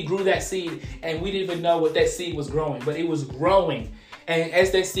 he grew that seed, and we didn't even know what that seed was growing, but it was growing. And as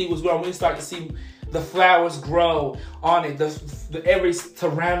that seed was growing, we started to see the flowers grow on it, the every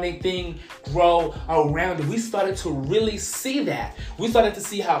surrounding thing grow around it. We started to really see that. We started to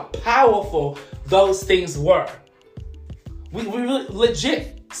see how powerful those things were. We really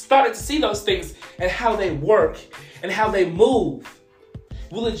legit started to see those things and how they work and how they move.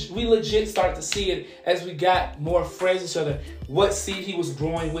 We legit started to see it as we got more friends with each other, what seed he was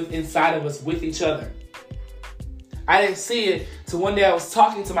growing with inside of us with each other. I didn't see it till one day I was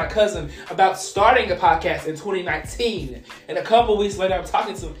talking to my cousin about starting a podcast in 2019. And a couple weeks later, I'm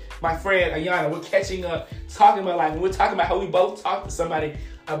talking to my friend Ayana. We're catching up, talking about life. And we're talking about how we both talk to somebody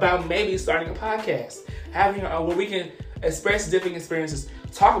about maybe starting a podcast, having where we can express different experiences,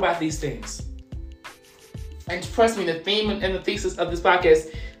 talk about these things. And trust me, the theme and the thesis of this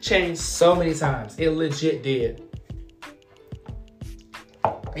podcast changed so many times. It legit did.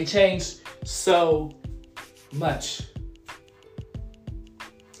 It changed so much.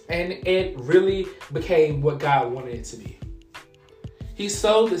 And it really became what God wanted it to be. He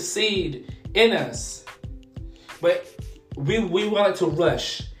sowed the seed in us, but we wanted to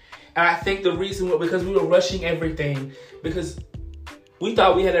rush. And I think the reason was because we were rushing everything, because we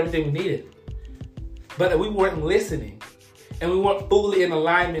thought we had everything we needed. But we weren't listening. And we weren't fully in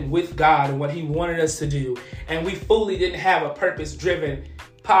alignment with God and what he wanted us to do. And we fully didn't have a purpose-driven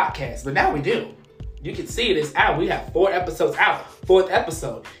podcast. But now we do. You can see it. It's out. We have 4 episodes out. 4th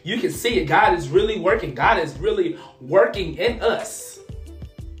episode. You can see it. God is really working. God is really working in us.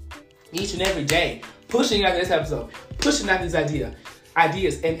 Each and every day. Pushing out this episode. Pushing out these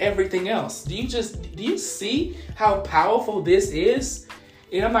ideas and everything else. Do you see how powerful this is?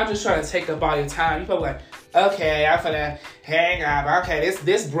 And I'm not just trying to take up all your time. You're probably like, okay, I'm finna hang up. Okay,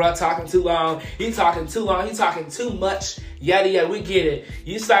 this bruh talking too long. He talking too long. He talking too much. Yada, yada. We get it.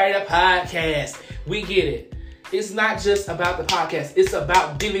 You started a podcast. We get it. It's not just about the podcast. It's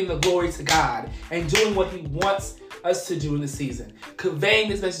about giving the glory to God and doing what he wants us to do in the season. Conveying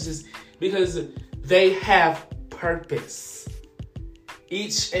these messages because they have purpose.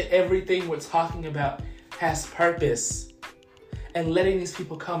 Each and everything we're talking about has purpose. And letting these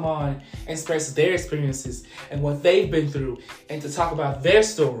people come on and express their experiences and what they've been through and to talk about their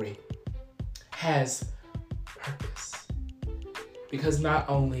story has purpose. Because not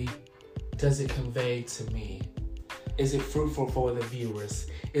only does it convey to me, is it fruitful for the viewers,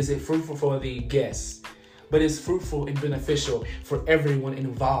 is it fruitful for the guests, but it's fruitful and beneficial for everyone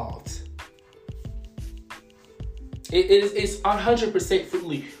involved. It's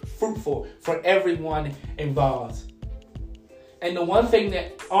 100% fruitful for everyone involved. And the one thing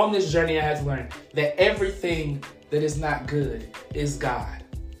that on this journey I had to learn, that everything that is not good is God.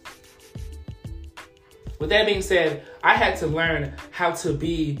 With that being said, I had to learn how to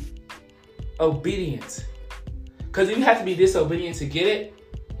be obedient. Because if you have to be disobedient to get it,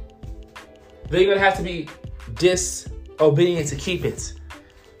 then you're going to have to be disobedient to keep it.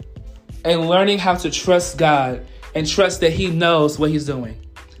 And learning how to trust God and trust that he knows what he's doing.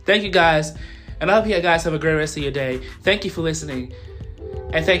 Thank you guys. And I hope you guys have a great rest of your day. Thank you for listening.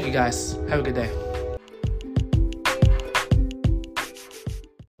 And thank you guys. Have a good day.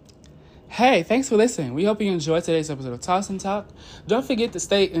 Hey, thanks for listening. We hope you enjoyed today's episode of Toss and Talk. Don't forget to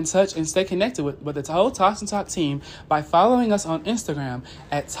stay in touch and stay connected with the whole Toss and Talk team by following us on Instagram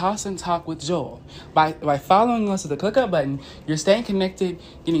at Toss and Talk with Joel. By following us with the click up button, you're staying connected,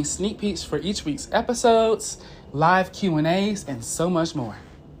 getting sneak peeks for each week's episodes, live Q&As, and so much more.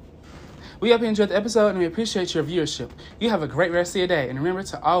 We hope you enjoyed the episode and we appreciate your viewership. You have a great rest of your day. And remember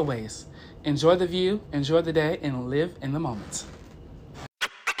to always enjoy the view, enjoy the day, and live in the moment.